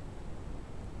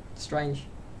 Strange.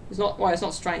 It's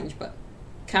not strange, but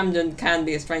Camden can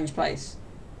be a strange place.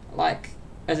 Like,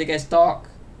 as it gets dark,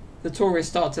 the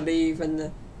tourists start to leave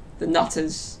and the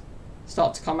nutters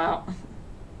start to come out.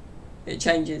 It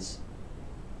changes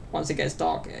once it gets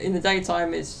dark. In the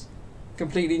daytime, it's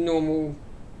completely normal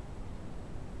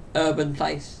urban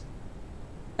place.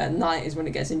 At night is when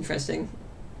it gets interesting.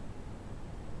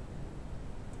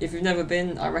 If you've never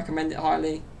been, I recommend it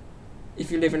highly.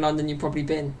 If you live in London, you've probably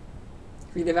been.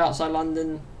 If you live outside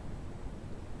London,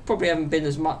 probably haven't been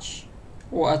as much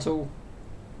or at all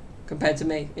compared to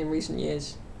me in recent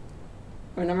years.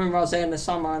 I mean, I remember I was there in the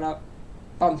summer and I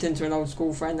bumped into an old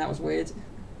school friend. That was weird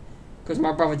because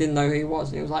my brother didn't know who he was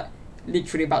and he was like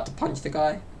literally about to punch the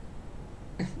guy.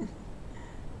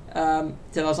 Then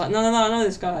I was like, no, I know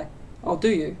this guy. Oh, do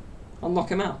you? I'll knock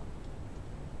him out.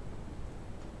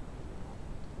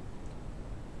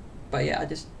 But yeah,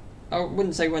 I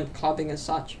wouldn't say we went clubbing as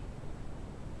such.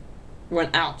 We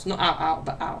went out, not out,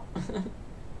 but out.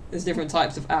 There's different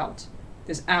types of out.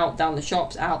 There's out down the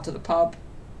shops, out to the pub,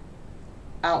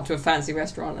 out to a fancy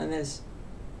restaurant, and there's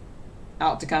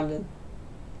out to Camden.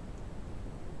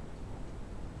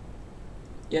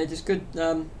 Yeah, just good.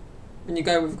 When you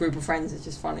go with a group of friends, it's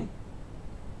just funny.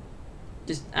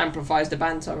 Just amplifies the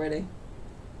banter, really.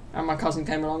 And my cousin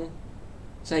came along,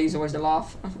 so he's always the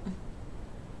laugh.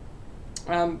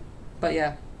 But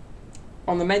yeah,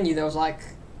 on the menu there was like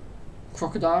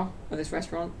crocodile at this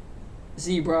restaurant,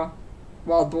 zebra,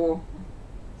 wild boar.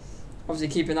 Obviously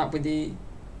keeping up with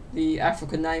the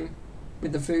African name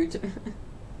with the food.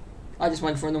 I just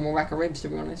went for a normal rack of ribs, to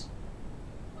be honest.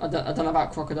 I don't know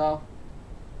about crocodile.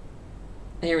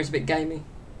 I hear it's a bit gamey.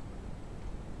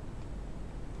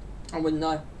 I wouldn't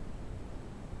know.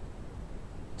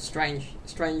 Strange.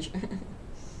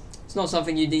 It's not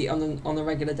something you'd eat on a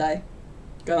regular day.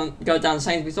 Go down to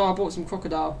Sainsbury's. Oh, I bought some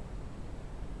crocodile.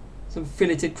 Some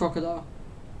filleted crocodile.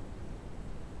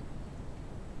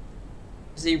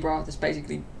 Zebra, that's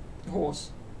basically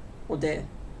horse. Or deer.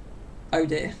 Oh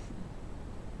dear.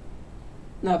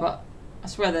 No, but I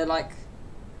swear they're like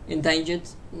endangered.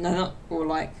 No, not, or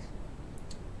like,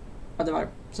 I don't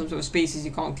know, some sort of species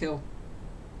you can't kill.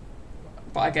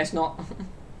 But I guess not.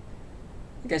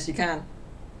 I guess you can.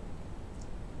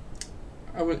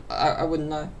 I wouldn't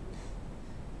know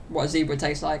what a zebra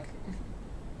tastes like.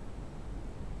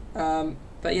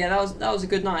 But yeah, that was a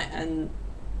good night, and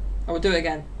I would do it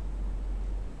again.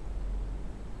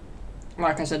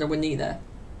 Like I said, I wouldn't eat there.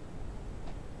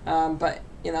 But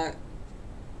you know,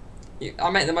 I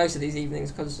make the most of these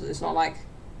evenings because it's not like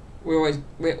we're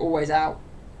always out.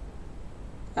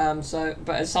 But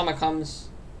as summer comes,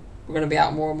 we're going to be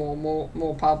out more and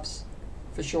more pubs,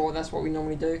 for sure. That's what we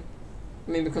normally do.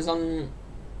 I mean, because on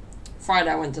Friday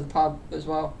I went to the pub as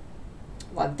well,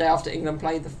 like the day after England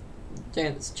played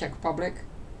against Czech Republic,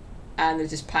 and it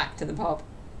was just packed in the pub.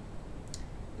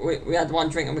 We had one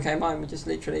drink and we came home. We just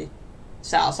literally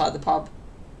sat outside the pub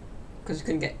because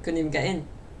we couldn't even get in,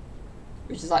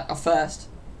 which is like a first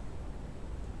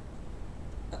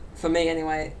for me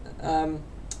anyway.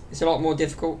 It's a lot more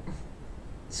difficult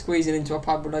squeezing into a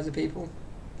pub with loads of people,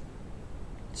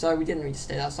 so we didn't really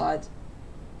stay outside.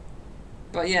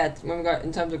 But yeah, when we go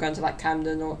in terms of going to like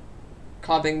Camden or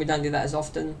clubbing, we don't do that as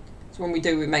often. So when we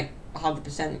do, we make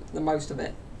 100% the most of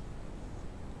it.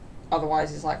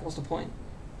 Otherwise, it's like, what's the point?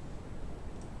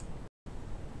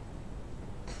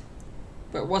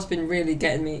 But what's been really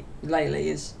getting me lately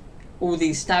is all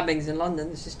these stabbings in London.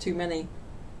 There's just too many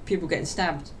people getting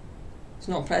stabbed. It's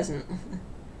not pleasant.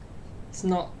 It's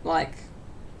not like...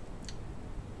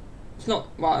 It's not...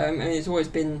 Well, I mean, it's always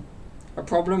been a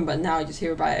problem, but now I just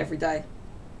hear about it every day.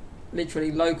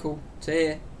 literally local to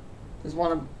here. There's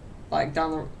one like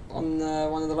down on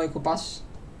one of the local bus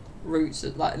routes,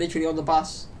 like literally on the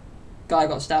bus. Guy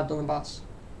got stabbed on the bus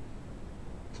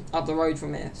up the road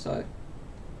from here. So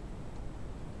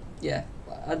yeah,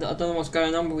 I don't know what's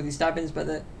going on with these stabbings,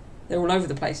 but they're all over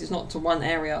the place. It's not to one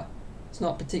area. It's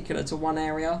not particular to one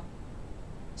area.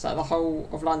 It's like the whole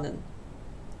of London.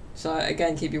 So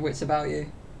again, keep your wits about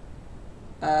you.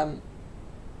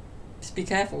 Just be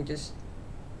careful. Just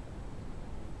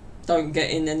don't get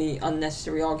in any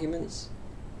unnecessary arguments,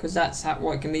 because that's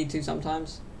what it can lead to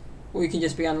sometimes. Or you can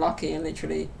just be unlucky and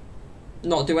literally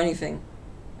not do anything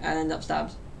and end up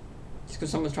stabbed just because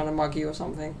someone's trying to mug you or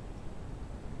something.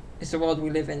 It's the world we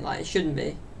live in. Like, it shouldn't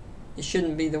be. It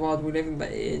shouldn't be the world we live in,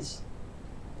 but it is.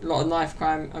 A lot of knife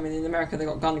crime. I mean, in America they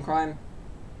got gun crime.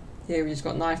 Here we just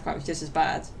got knife crime. It's just as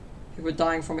bad. People are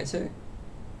dying from it too.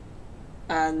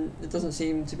 And there doesn't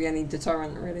seem to be any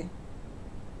deterrent, really.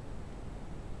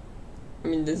 I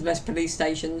mean, there's less police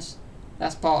stations.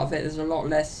 That's part of it. There's a lot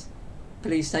less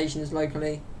police stations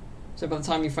locally. So by the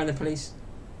time you phone the police,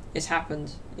 it's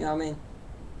happened. You know what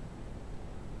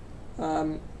I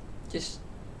mean? Just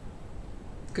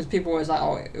because people always like,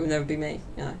 oh, it will never be me.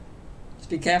 You know, just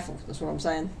be careful. That's what I'm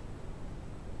saying.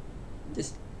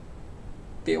 Just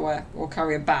be aware, or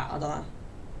carry a bat. I don't know.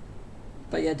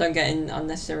 But yeah, don't get in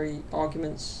unnecessary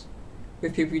arguments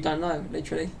with people you don't know.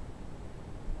 Literally.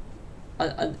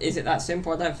 Is it that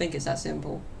simple? I don't think it's that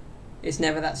simple. It's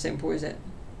never that simple, is it?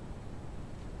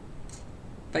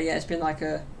 But yeah, it's been like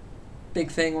a big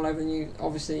thing all over the news.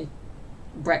 Obviously,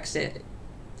 Brexit,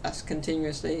 that's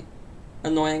continuously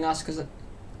annoying us, because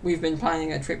we've been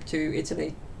planning a trip to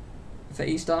Italy for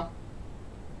Easter.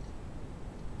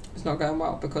 It's not going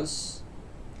well because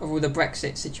of all the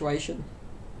Brexit situation,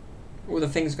 all the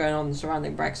things going on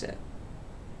surrounding Brexit.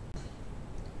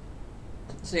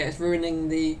 So yeah, it's ruining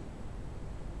the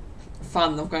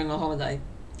fun of going on holiday,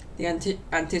 the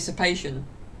anticipation.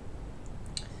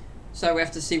 So we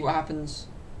have to see what happens,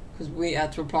 because we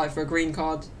had to apply for a green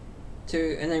card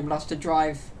to enable us to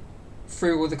drive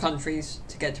through all the countries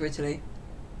to get to Italy.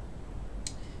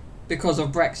 Because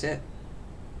of Brexit,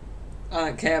 I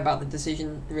don't care about the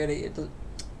decision, really. I don't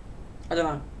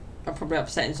know. I'm probably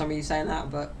upsetting some of you saying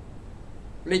that, but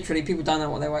literally people don't know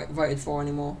what they voted for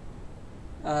anymore.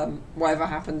 Whatever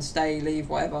happens, stay, leave,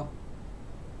 whatever.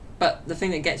 But the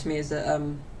thing that gets me is that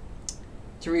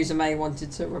Theresa May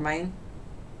wanted to remain,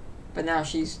 but now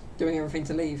she's doing everything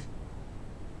to leave.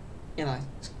 You know,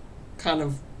 it's kind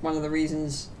of one of the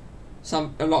reasons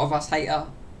a lot of us hate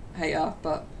her,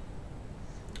 but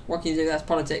what can you do? That's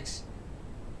politics.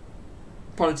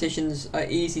 Politicians are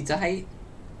easy to hate.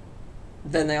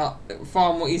 They are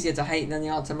far more easier to hate than they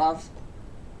are to love,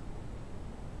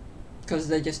 because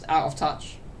they're just out of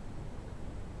touch.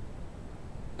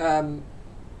 They're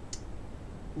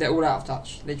all out of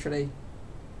touch, literally.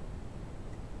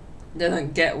 They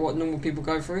don't get what normal people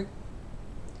go through,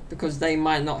 because they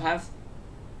might not have.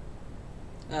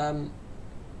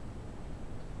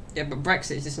 Yeah, but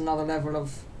Brexit is just another level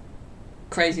of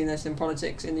craziness in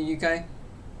politics in the UK.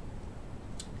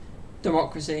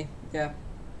 Democracy, yeah,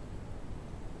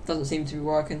 doesn't seem to be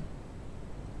working.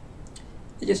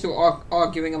 They're just all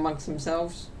arguing amongst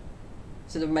themselves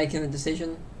instead of making a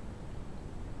decision.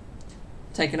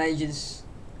 Taking ages,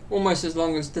 almost as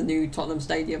long as the new Tottenham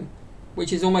Stadium,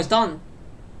 which is almost done.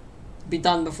 Be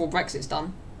done before Brexit's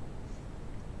done.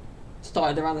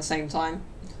 Started around the same time.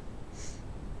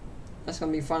 That's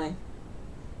gonna be funny.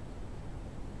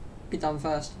 Be done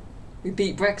first. We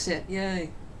beat Brexit, yay.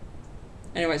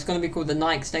 Anyway, it's gonna be called the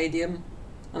Nike Stadium,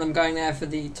 and I'm going there for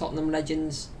the Tottenham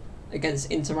Legends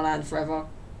against Inter Milan forever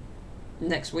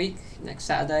next week, next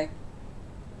Saturday.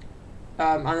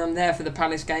 And I'm there for the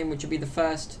Palace game, which will be the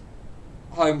first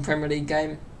home Premier League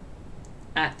game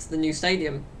at the new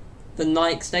stadium. The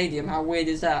Nike Stadium, how weird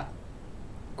is that?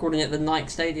 Calling it the Nike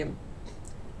Stadium.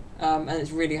 And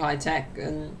it's really high tech,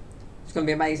 and it's going to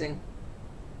be amazing.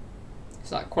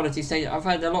 It's like quality stadium. I've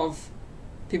had a lot of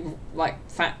people, like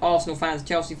Arsenal fans,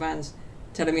 Chelsea fans,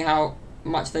 telling me how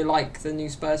much they like the new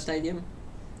Spurs Stadium.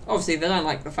 Obviously, they don't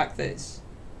like the fact that it's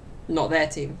not their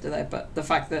team, do they? But the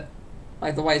fact that,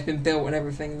 like, the way it's been built and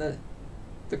everything,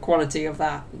 the quality of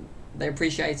that, they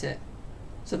appreciate it.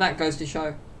 So that goes to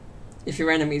show, if your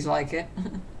enemies like it.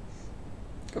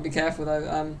 Gotta be careful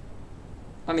though.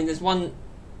 I mean, there's one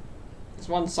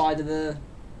side of the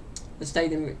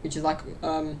stadium which is like, I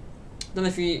don't know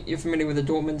if you're familiar with the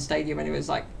Dortmund Stadium. Anyway, it's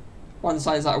like one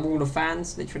side is like a wall of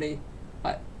fans, literally,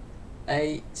 like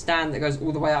a stand that goes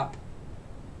all the way up,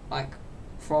 like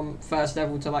from first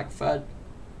level to like third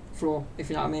floor, if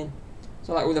you know what I mean.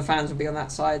 So like all the fans will be on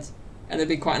that side, and it'd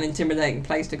be quite an intimidating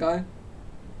place to go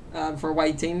for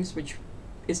away teams, which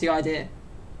is the idea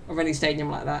of any stadium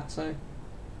like that. So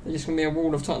there's just going to be a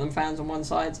wall of Tottenham fans on one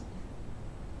side.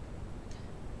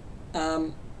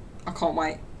 I can't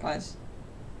wait, guys.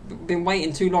 Been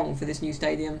waiting too long for this new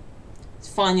stadium. It's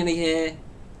finally here.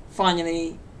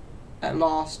 Finally, at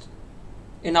last.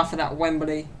 Enough of that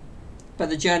Wembley. But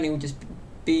the journey will just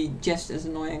be just as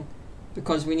annoying,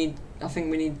 because I think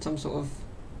we need some sort of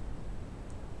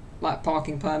like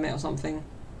parking permit or something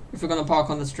if we're going to park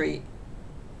on the street.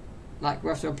 Like, we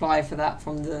have to apply for that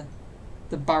from the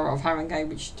borough of Haringey,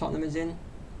 which Tottenham is in.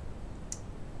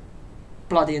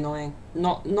 Bloody annoying.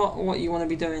 Not what you want to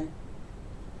be doing.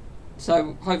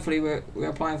 So hopefully we're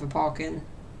applying for parking,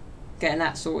 getting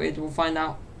that sorted. We'll find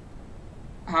out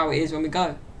how it is when we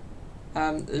go.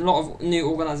 A lot of new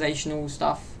organisational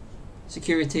stuff,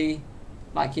 security,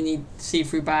 like you need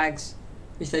see-through bags,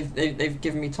 which they've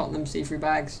given me Tottenham see-through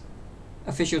bags,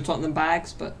 official Tottenham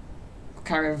bags, but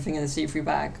carry everything in a see-through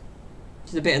bag,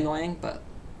 which is a bit annoying, but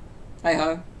hey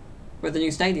ho, we're at the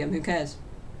new stadium, who cares?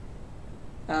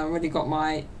 Already got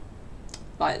my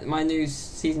new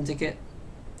season ticket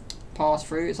pass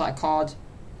through. It's like a card,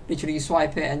 literally you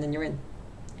swipe it and then you're in,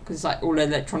 because it's like all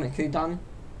electronically done.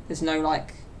 There's no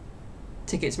like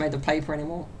tickets made of paper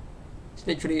anymore. It's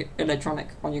literally electronic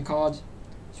on your card.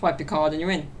 Swipe your card and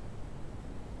you're in.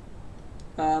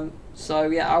 So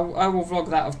yeah, I will vlog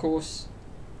that, of course.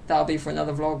 That'll be for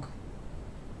another vlog.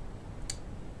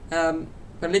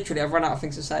 But literally I've run out of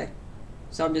things to say,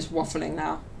 so I'm just waffling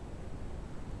now.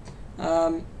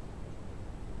 And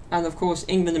of course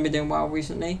England have been doing well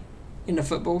recently in the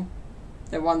football.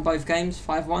 They won both games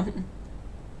 5-1,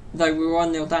 though we were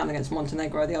 1-0 down against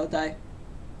Montenegro the other day.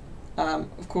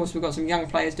 Of course we've got some young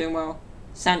players doing well.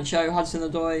 Sancho,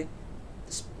 Hudson-Odoi,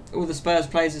 all the Spurs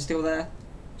players are still there,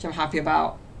 which I'm happy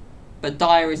about. But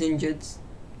Dyer is injured,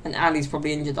 and Ali's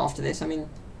probably injured after this. I mean,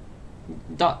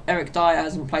 Eric Dyer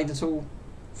hasn't played at all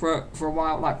for a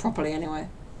while, like properly anyway.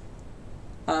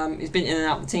 He's been in and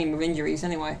out of the team with injuries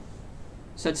anyway.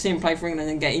 So to see him play for England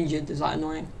and get injured is like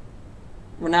annoying.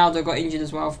 Ronaldo got injured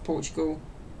as well for Portugal.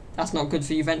 That's not good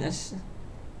for Juventus.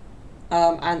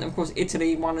 And of course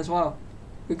Italy won as well.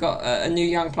 We've got a new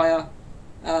young player,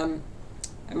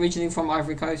 originally from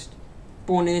Ivory Coast,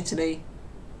 born in Italy.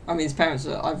 I mean, his parents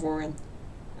are Ivorian,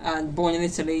 and born in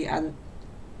Italy, and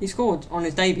he scored on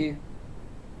his debut.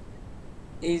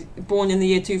 He's born in the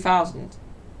year 2000.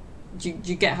 Do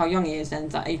you get how young he is then?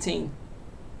 He's like 18.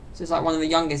 So it's like one of the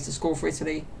youngest to score for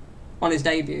Italy on his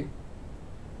debut.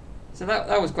 So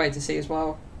that was great to see as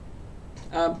well.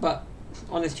 But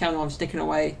on this channel I'm sticking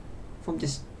away from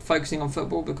just focusing on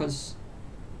football, because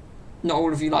not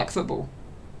all of you like football.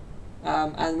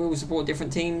 And we will support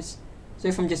different teams. So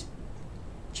if I'm just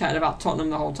chatting about Tottenham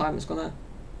the whole time, it's going to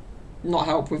not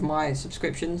help with my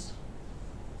subscriptions.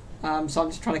 So I'm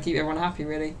just trying to keep everyone happy,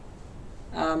 really.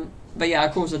 But yeah,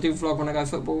 of course I do vlog when I go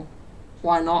football.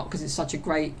 Why not? Because it's such a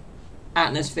great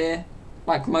atmosphere,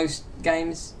 like most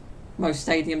games, most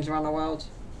stadiums around the world.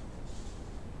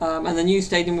 And the new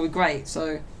stadium will be great,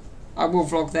 so I will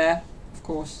vlog there, of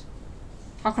course.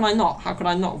 How can I not? How could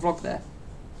I not vlog there?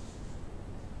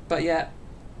 But yeah,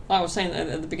 like I was saying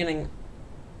at the beginning,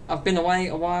 I've been away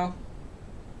a while.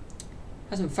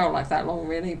 Hasn't felt like that long,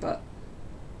 really, but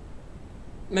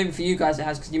maybe for you guys it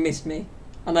has, because you missed me.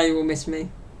 I know you will miss me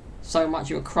so much.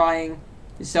 You were crying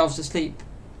yourselves to sleep.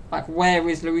 Like, where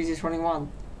is Luigi's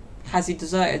 21? Has he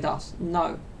deserted us?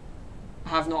 No, I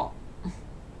have not. I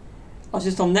was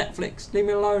just on Netflix. Leave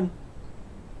me alone.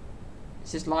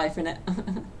 It's just life, innit?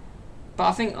 But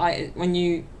I think like when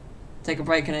you take a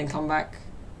break and then come back,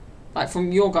 like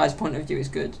from your guys' point of view, it's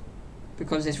good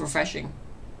because it's refreshing.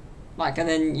 Like, and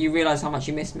then you realise how much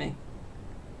you missed me,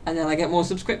 and then I get more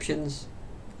subscriptions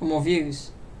and more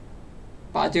views.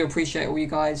 But I do appreciate all you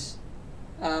guys.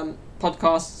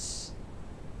 Podcasts,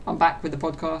 I'm back with the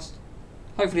podcast.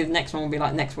 Hopefully the next one will be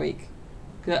like next week.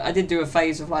 'Cause I did do a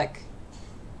phase of like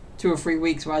 2 or 3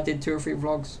 weeks where I did 2 or 3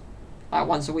 vlogs, like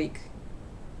once a week.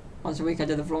 Once a week I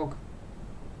did a vlog.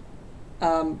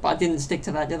 But I didn't stick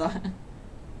to that, did I?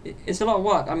 It's a lot of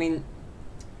work. I mean,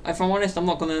 if I'm honest, I'm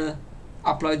not going to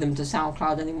upload them to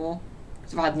SoundCloud anymore,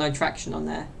 because I've had no traction on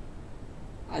there.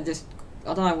 I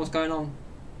don't know what's going on.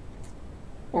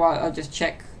 Or I just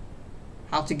check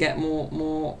how to get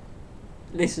more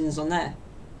listens on there.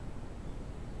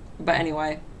 But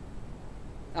anyway,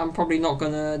 I'm not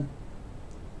gonna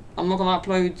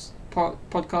upload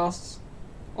podcasts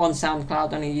on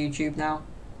SoundCloud, only YouTube now.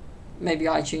 Maybe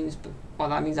iTunes, but well,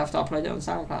 that means I have to upload it on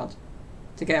SoundCloud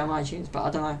to get on iTunes. But I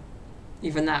don't know.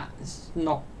 Even that is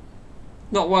not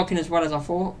working as well as I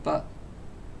thought. But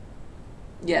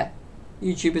yeah,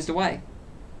 YouTube is the way.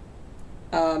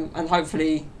 And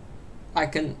hopefully I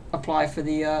can apply for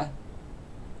the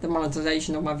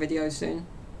monetization of my videos soon.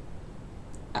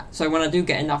 So when I do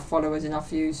get enough followers, enough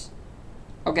views,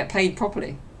 I'll get paid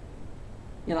properly.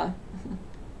 You know,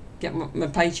 get my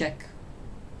paycheck.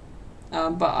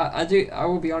 But I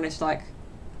will be honest, like,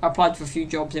 I applied for a few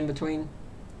jobs in between.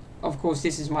 Of course,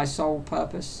 this is my sole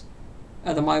purpose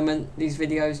at the moment, these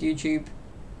videos, YouTube,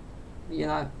 you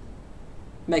know,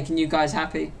 making you guys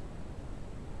happy.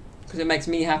 Because it makes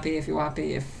me happy if you're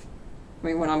happy.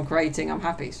 When I'm creating, I'm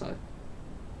happy, so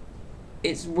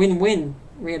it's win-win,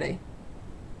 really.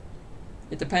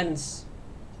 It depends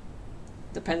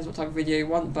what type of video you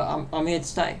want, but I'm here to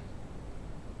stay.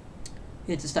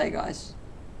 Here to stay, guys.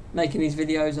 Making these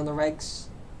videos on the regs.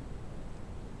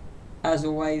 As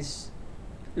always,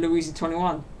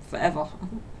 Louisa21 forever.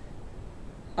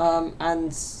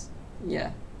 And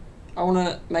yeah, I want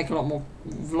to make a lot more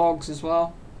vlogs as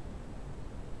well.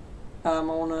 I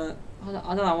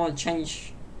don't know, I want to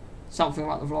change something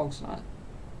about the vlogs.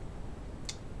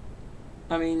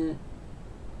 I mean,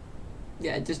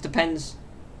 yeah, it just depends.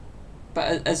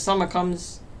 But as summer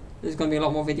comes, there's going to be a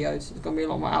lot more videos. There's going to be a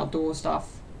lot more outdoor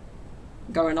stuff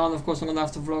going on. Of course, I'm going to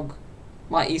have to vlog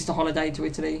my Easter holiday to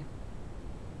Italy.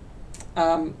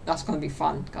 That's going to be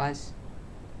fun, guys,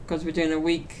 because we're doing a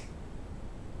week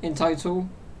in total.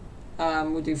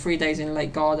 We'll do 3 days in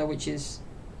Lake Garda, which is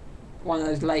one of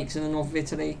those lakes in the north of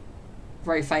Italy.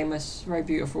 Very famous, very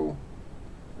beautiful.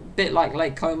 A bit like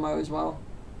Lake Como as well.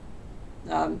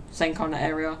 Same kind of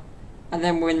area. And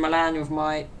then we're in Milan with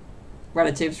my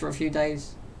relatives for a few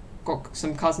days. Got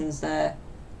some cousins there,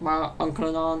 my uncle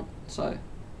and aunt, so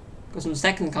got some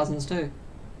second cousins too,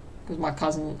 because my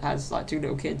cousin has like 2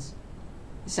 little kids.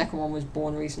 The second one was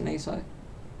born recently, so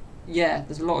yeah,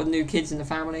 there's a lot of new kids in the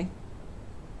family.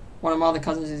 One of my other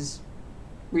cousins is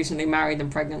recently married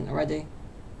and pregnant already,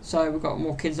 so we've got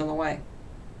more kids on the way.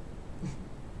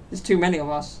 There's too many of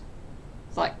us.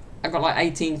 It's like I got like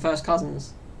 18 first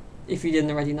cousins, if you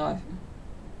didn't already know.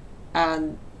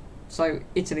 And so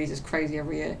Italy's just crazy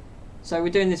every year. So we're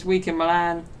doing this week in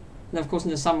Milan, and of course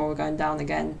in the summer we're going down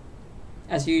again,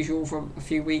 as usual, for a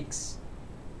few weeks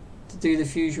to do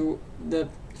the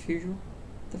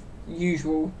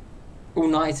usual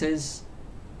all-nighters,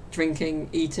 drinking,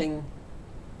 eating,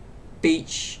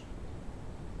 beach,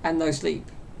 and no sleep.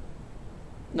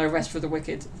 No rest for the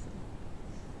wicked.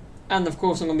 And of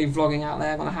course I'm going to be vlogging out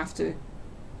there, I'm going to have to.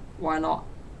 Why not?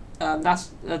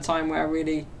 That's the time where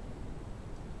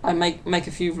I make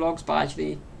a few vlogs, but I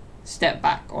actually step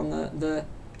back on the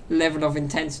level of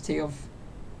intensity of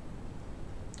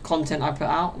content I put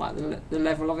out, like the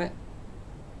level of it.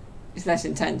 It's less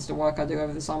intense, the work I do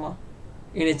over the summer,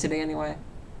 in Italy anyway,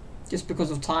 just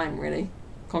because of time, really.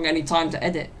 Can't get any time to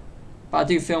edit, but I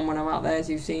do film when I'm out there, as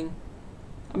you've seen.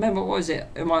 I remember, what was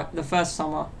it, the first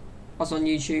summer I was on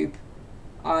YouTube,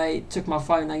 I took my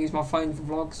phone, I used my phone for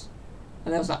vlogs,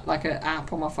 and there was like an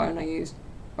app on my phone I used.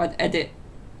 I'd edit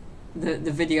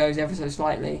the videos ever so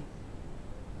slightly,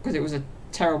 because it was a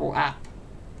terrible app.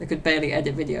 They could barely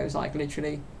edit videos, like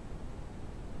literally.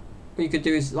 What you could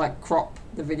do is like crop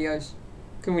the videos.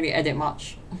 Couldn't really edit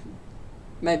much.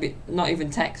 Maybe not even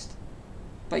text.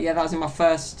 But yeah, that was in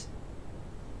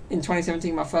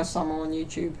 2017, my first summer on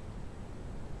YouTube.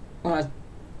 When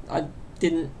I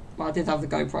did have the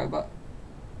GoPro, but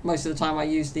most of the time I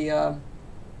used my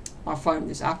phone,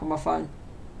 this app on my phone,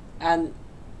 and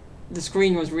the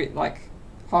screen was like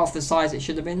half the size it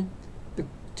should have been,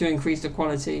 to increase the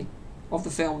quality of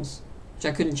the films, which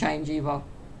I couldn't change either.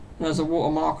 And there was a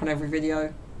watermark on every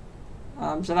video,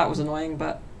 so that was annoying,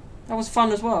 but that was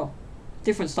fun as well.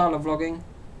 Different style of vlogging.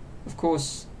 Of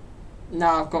course,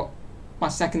 now I've got my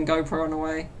second GoPro on the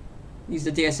way. Use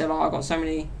the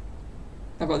DSLR.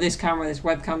 I've got this camera, this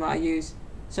webcam that I use.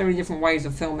 So many different ways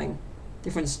of filming,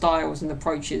 different styles and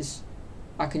approaches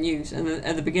I can use. And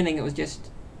at the beginning it was just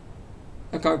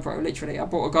a GoPro, literally. I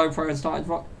bought a GoPro and started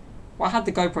vlog. Well, I had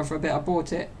the GoPro for a bit, I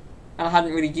bought it, and I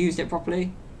hadn't really used it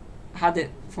properly. I had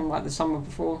it from like the summer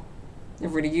before,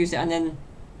 never really used it, and then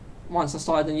once I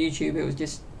started on YouTube, it was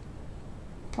just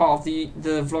part of the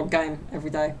vlog game every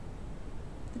day.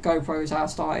 The GoPro is how I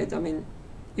started. I mean,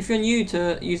 if you're new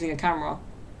to using a camera,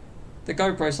 the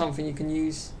GoPro is something you can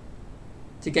use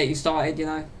to get you started, you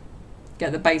know,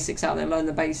 get the basics out there, learn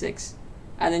the basics,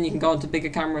 and then you can go on to bigger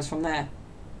cameras from there,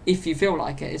 if you feel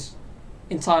like it. It's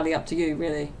entirely up to you,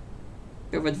 really.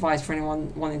 Bit of advice for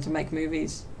anyone wanting to make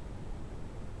movies.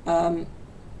 And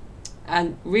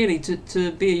really,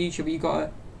 to be a YouTuber, you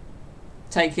gotta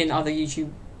take in other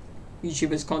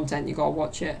YouTubers' content. You gotta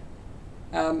watch it,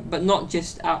 but not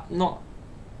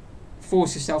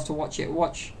force yourself to watch it.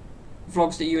 Watch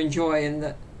vlogs that you enjoy and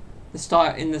that the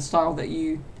style that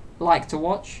you like to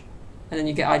watch, and then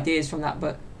you get ideas from that.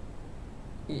 But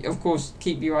of course,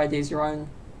 keep your ideas your own.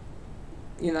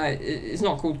 You know, it's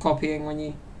not called copying when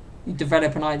you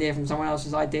develop an idea from someone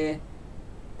else's idea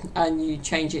and you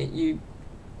change it, you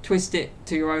twist it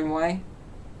to your own way,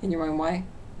 in your own way,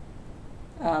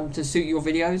 to suit your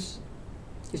videos.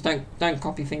 Just don't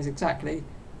copy things exactly,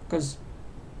 because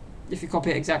if you copy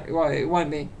it exactly, well, it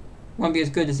won't be as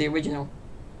good as the original,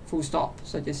 full stop.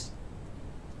 So just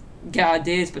get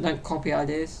ideas, but don't copy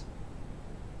ideas.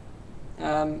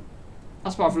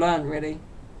 That's what I've learned, really,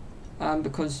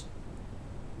 because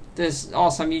are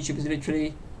some YouTubers who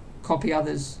literally copy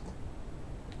others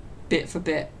bit for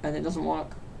bit, and it doesn't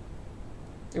work.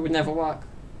 It would never work.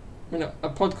 I mean, a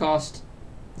podcast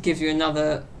gives you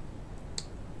another,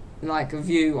 like, a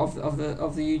view of the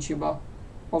YouTuber,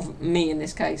 of me in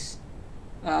this case,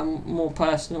 more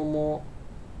personal, more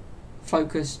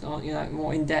focused, on, you know,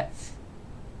 more in depth.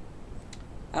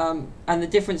 And the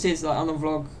difference is that on a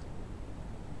vlog,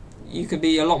 you could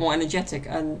be a lot more energetic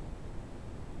and,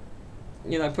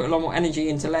 you know, put a lot more energy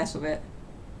into less of it.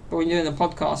 But when you're doing a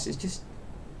podcast, it's just,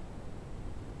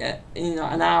 you know,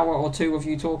 an hour or two of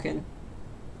you talking,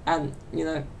 and, you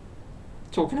know,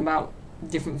 talking about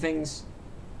different things.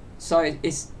 So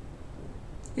it's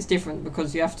different,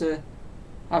 because you have to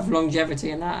have longevity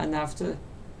in that, and have to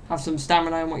have some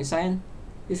stamina in what you're saying.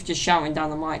 If you're just shouting down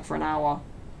the mic for an hour,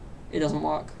 it doesn't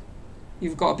work.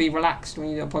 You've got to be relaxed when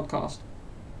you do a podcast.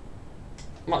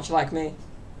 Much like me,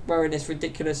 wearing this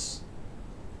ridiculous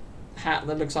hat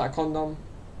that looks like a condom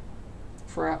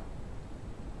for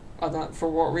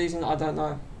what reason, I don't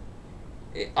know.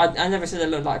 I never said it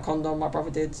looked like a condom. My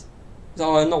brother did.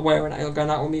 So I'm not wearing it. You're going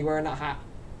out with me wearing that hat.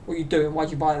 What are you doing?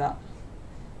 Why'd you buy that?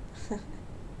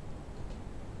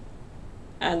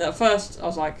 And at first I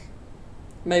was like,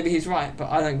 maybe he's right, but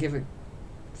I don't give a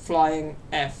flying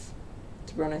F,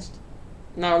 to be honest.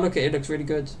 Now I look at it, it looks really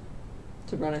good,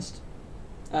 to be honest.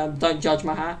 Don't judge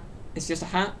my hat. It's just a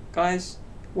hat, guys.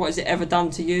 What has it ever done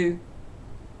to you?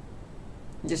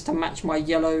 Just to match my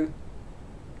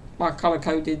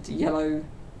colour-coded yellow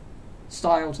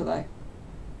style today.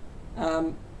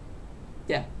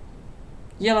 Yeah.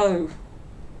 Yellow.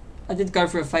 I did go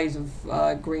through a phase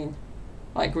of green.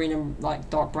 Like green and like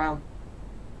dark brown.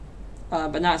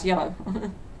 But now it's yellow.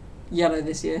 Yellow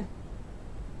this year.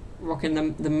 Rocking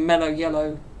the mellow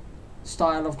yellow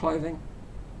style of clothing.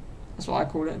 That's what I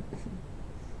call it.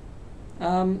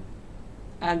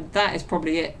 And that is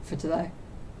probably it for today.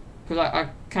 Because I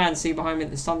can see behind me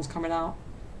that the sun's coming out.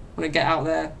 When I get out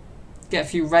there, get a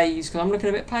few rays, because I'm looking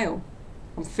a bit pale.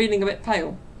 I'm feeling a bit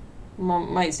pale. My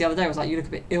mates the other day was like, "You look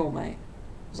a bit ill, mate."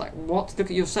 I was like, "What?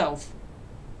 Look at yourself."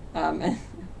 Good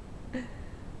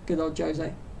old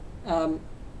Jose. Shout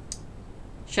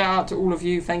out to all of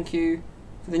you. Thank you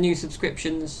for the new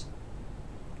subscriptions.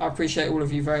 I appreciate all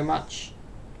of you very much.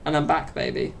 And I'm back,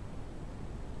 baby.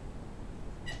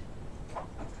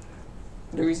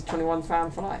 Louis 21 fan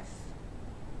for life.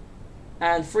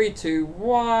 And 3, 2,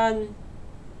 1.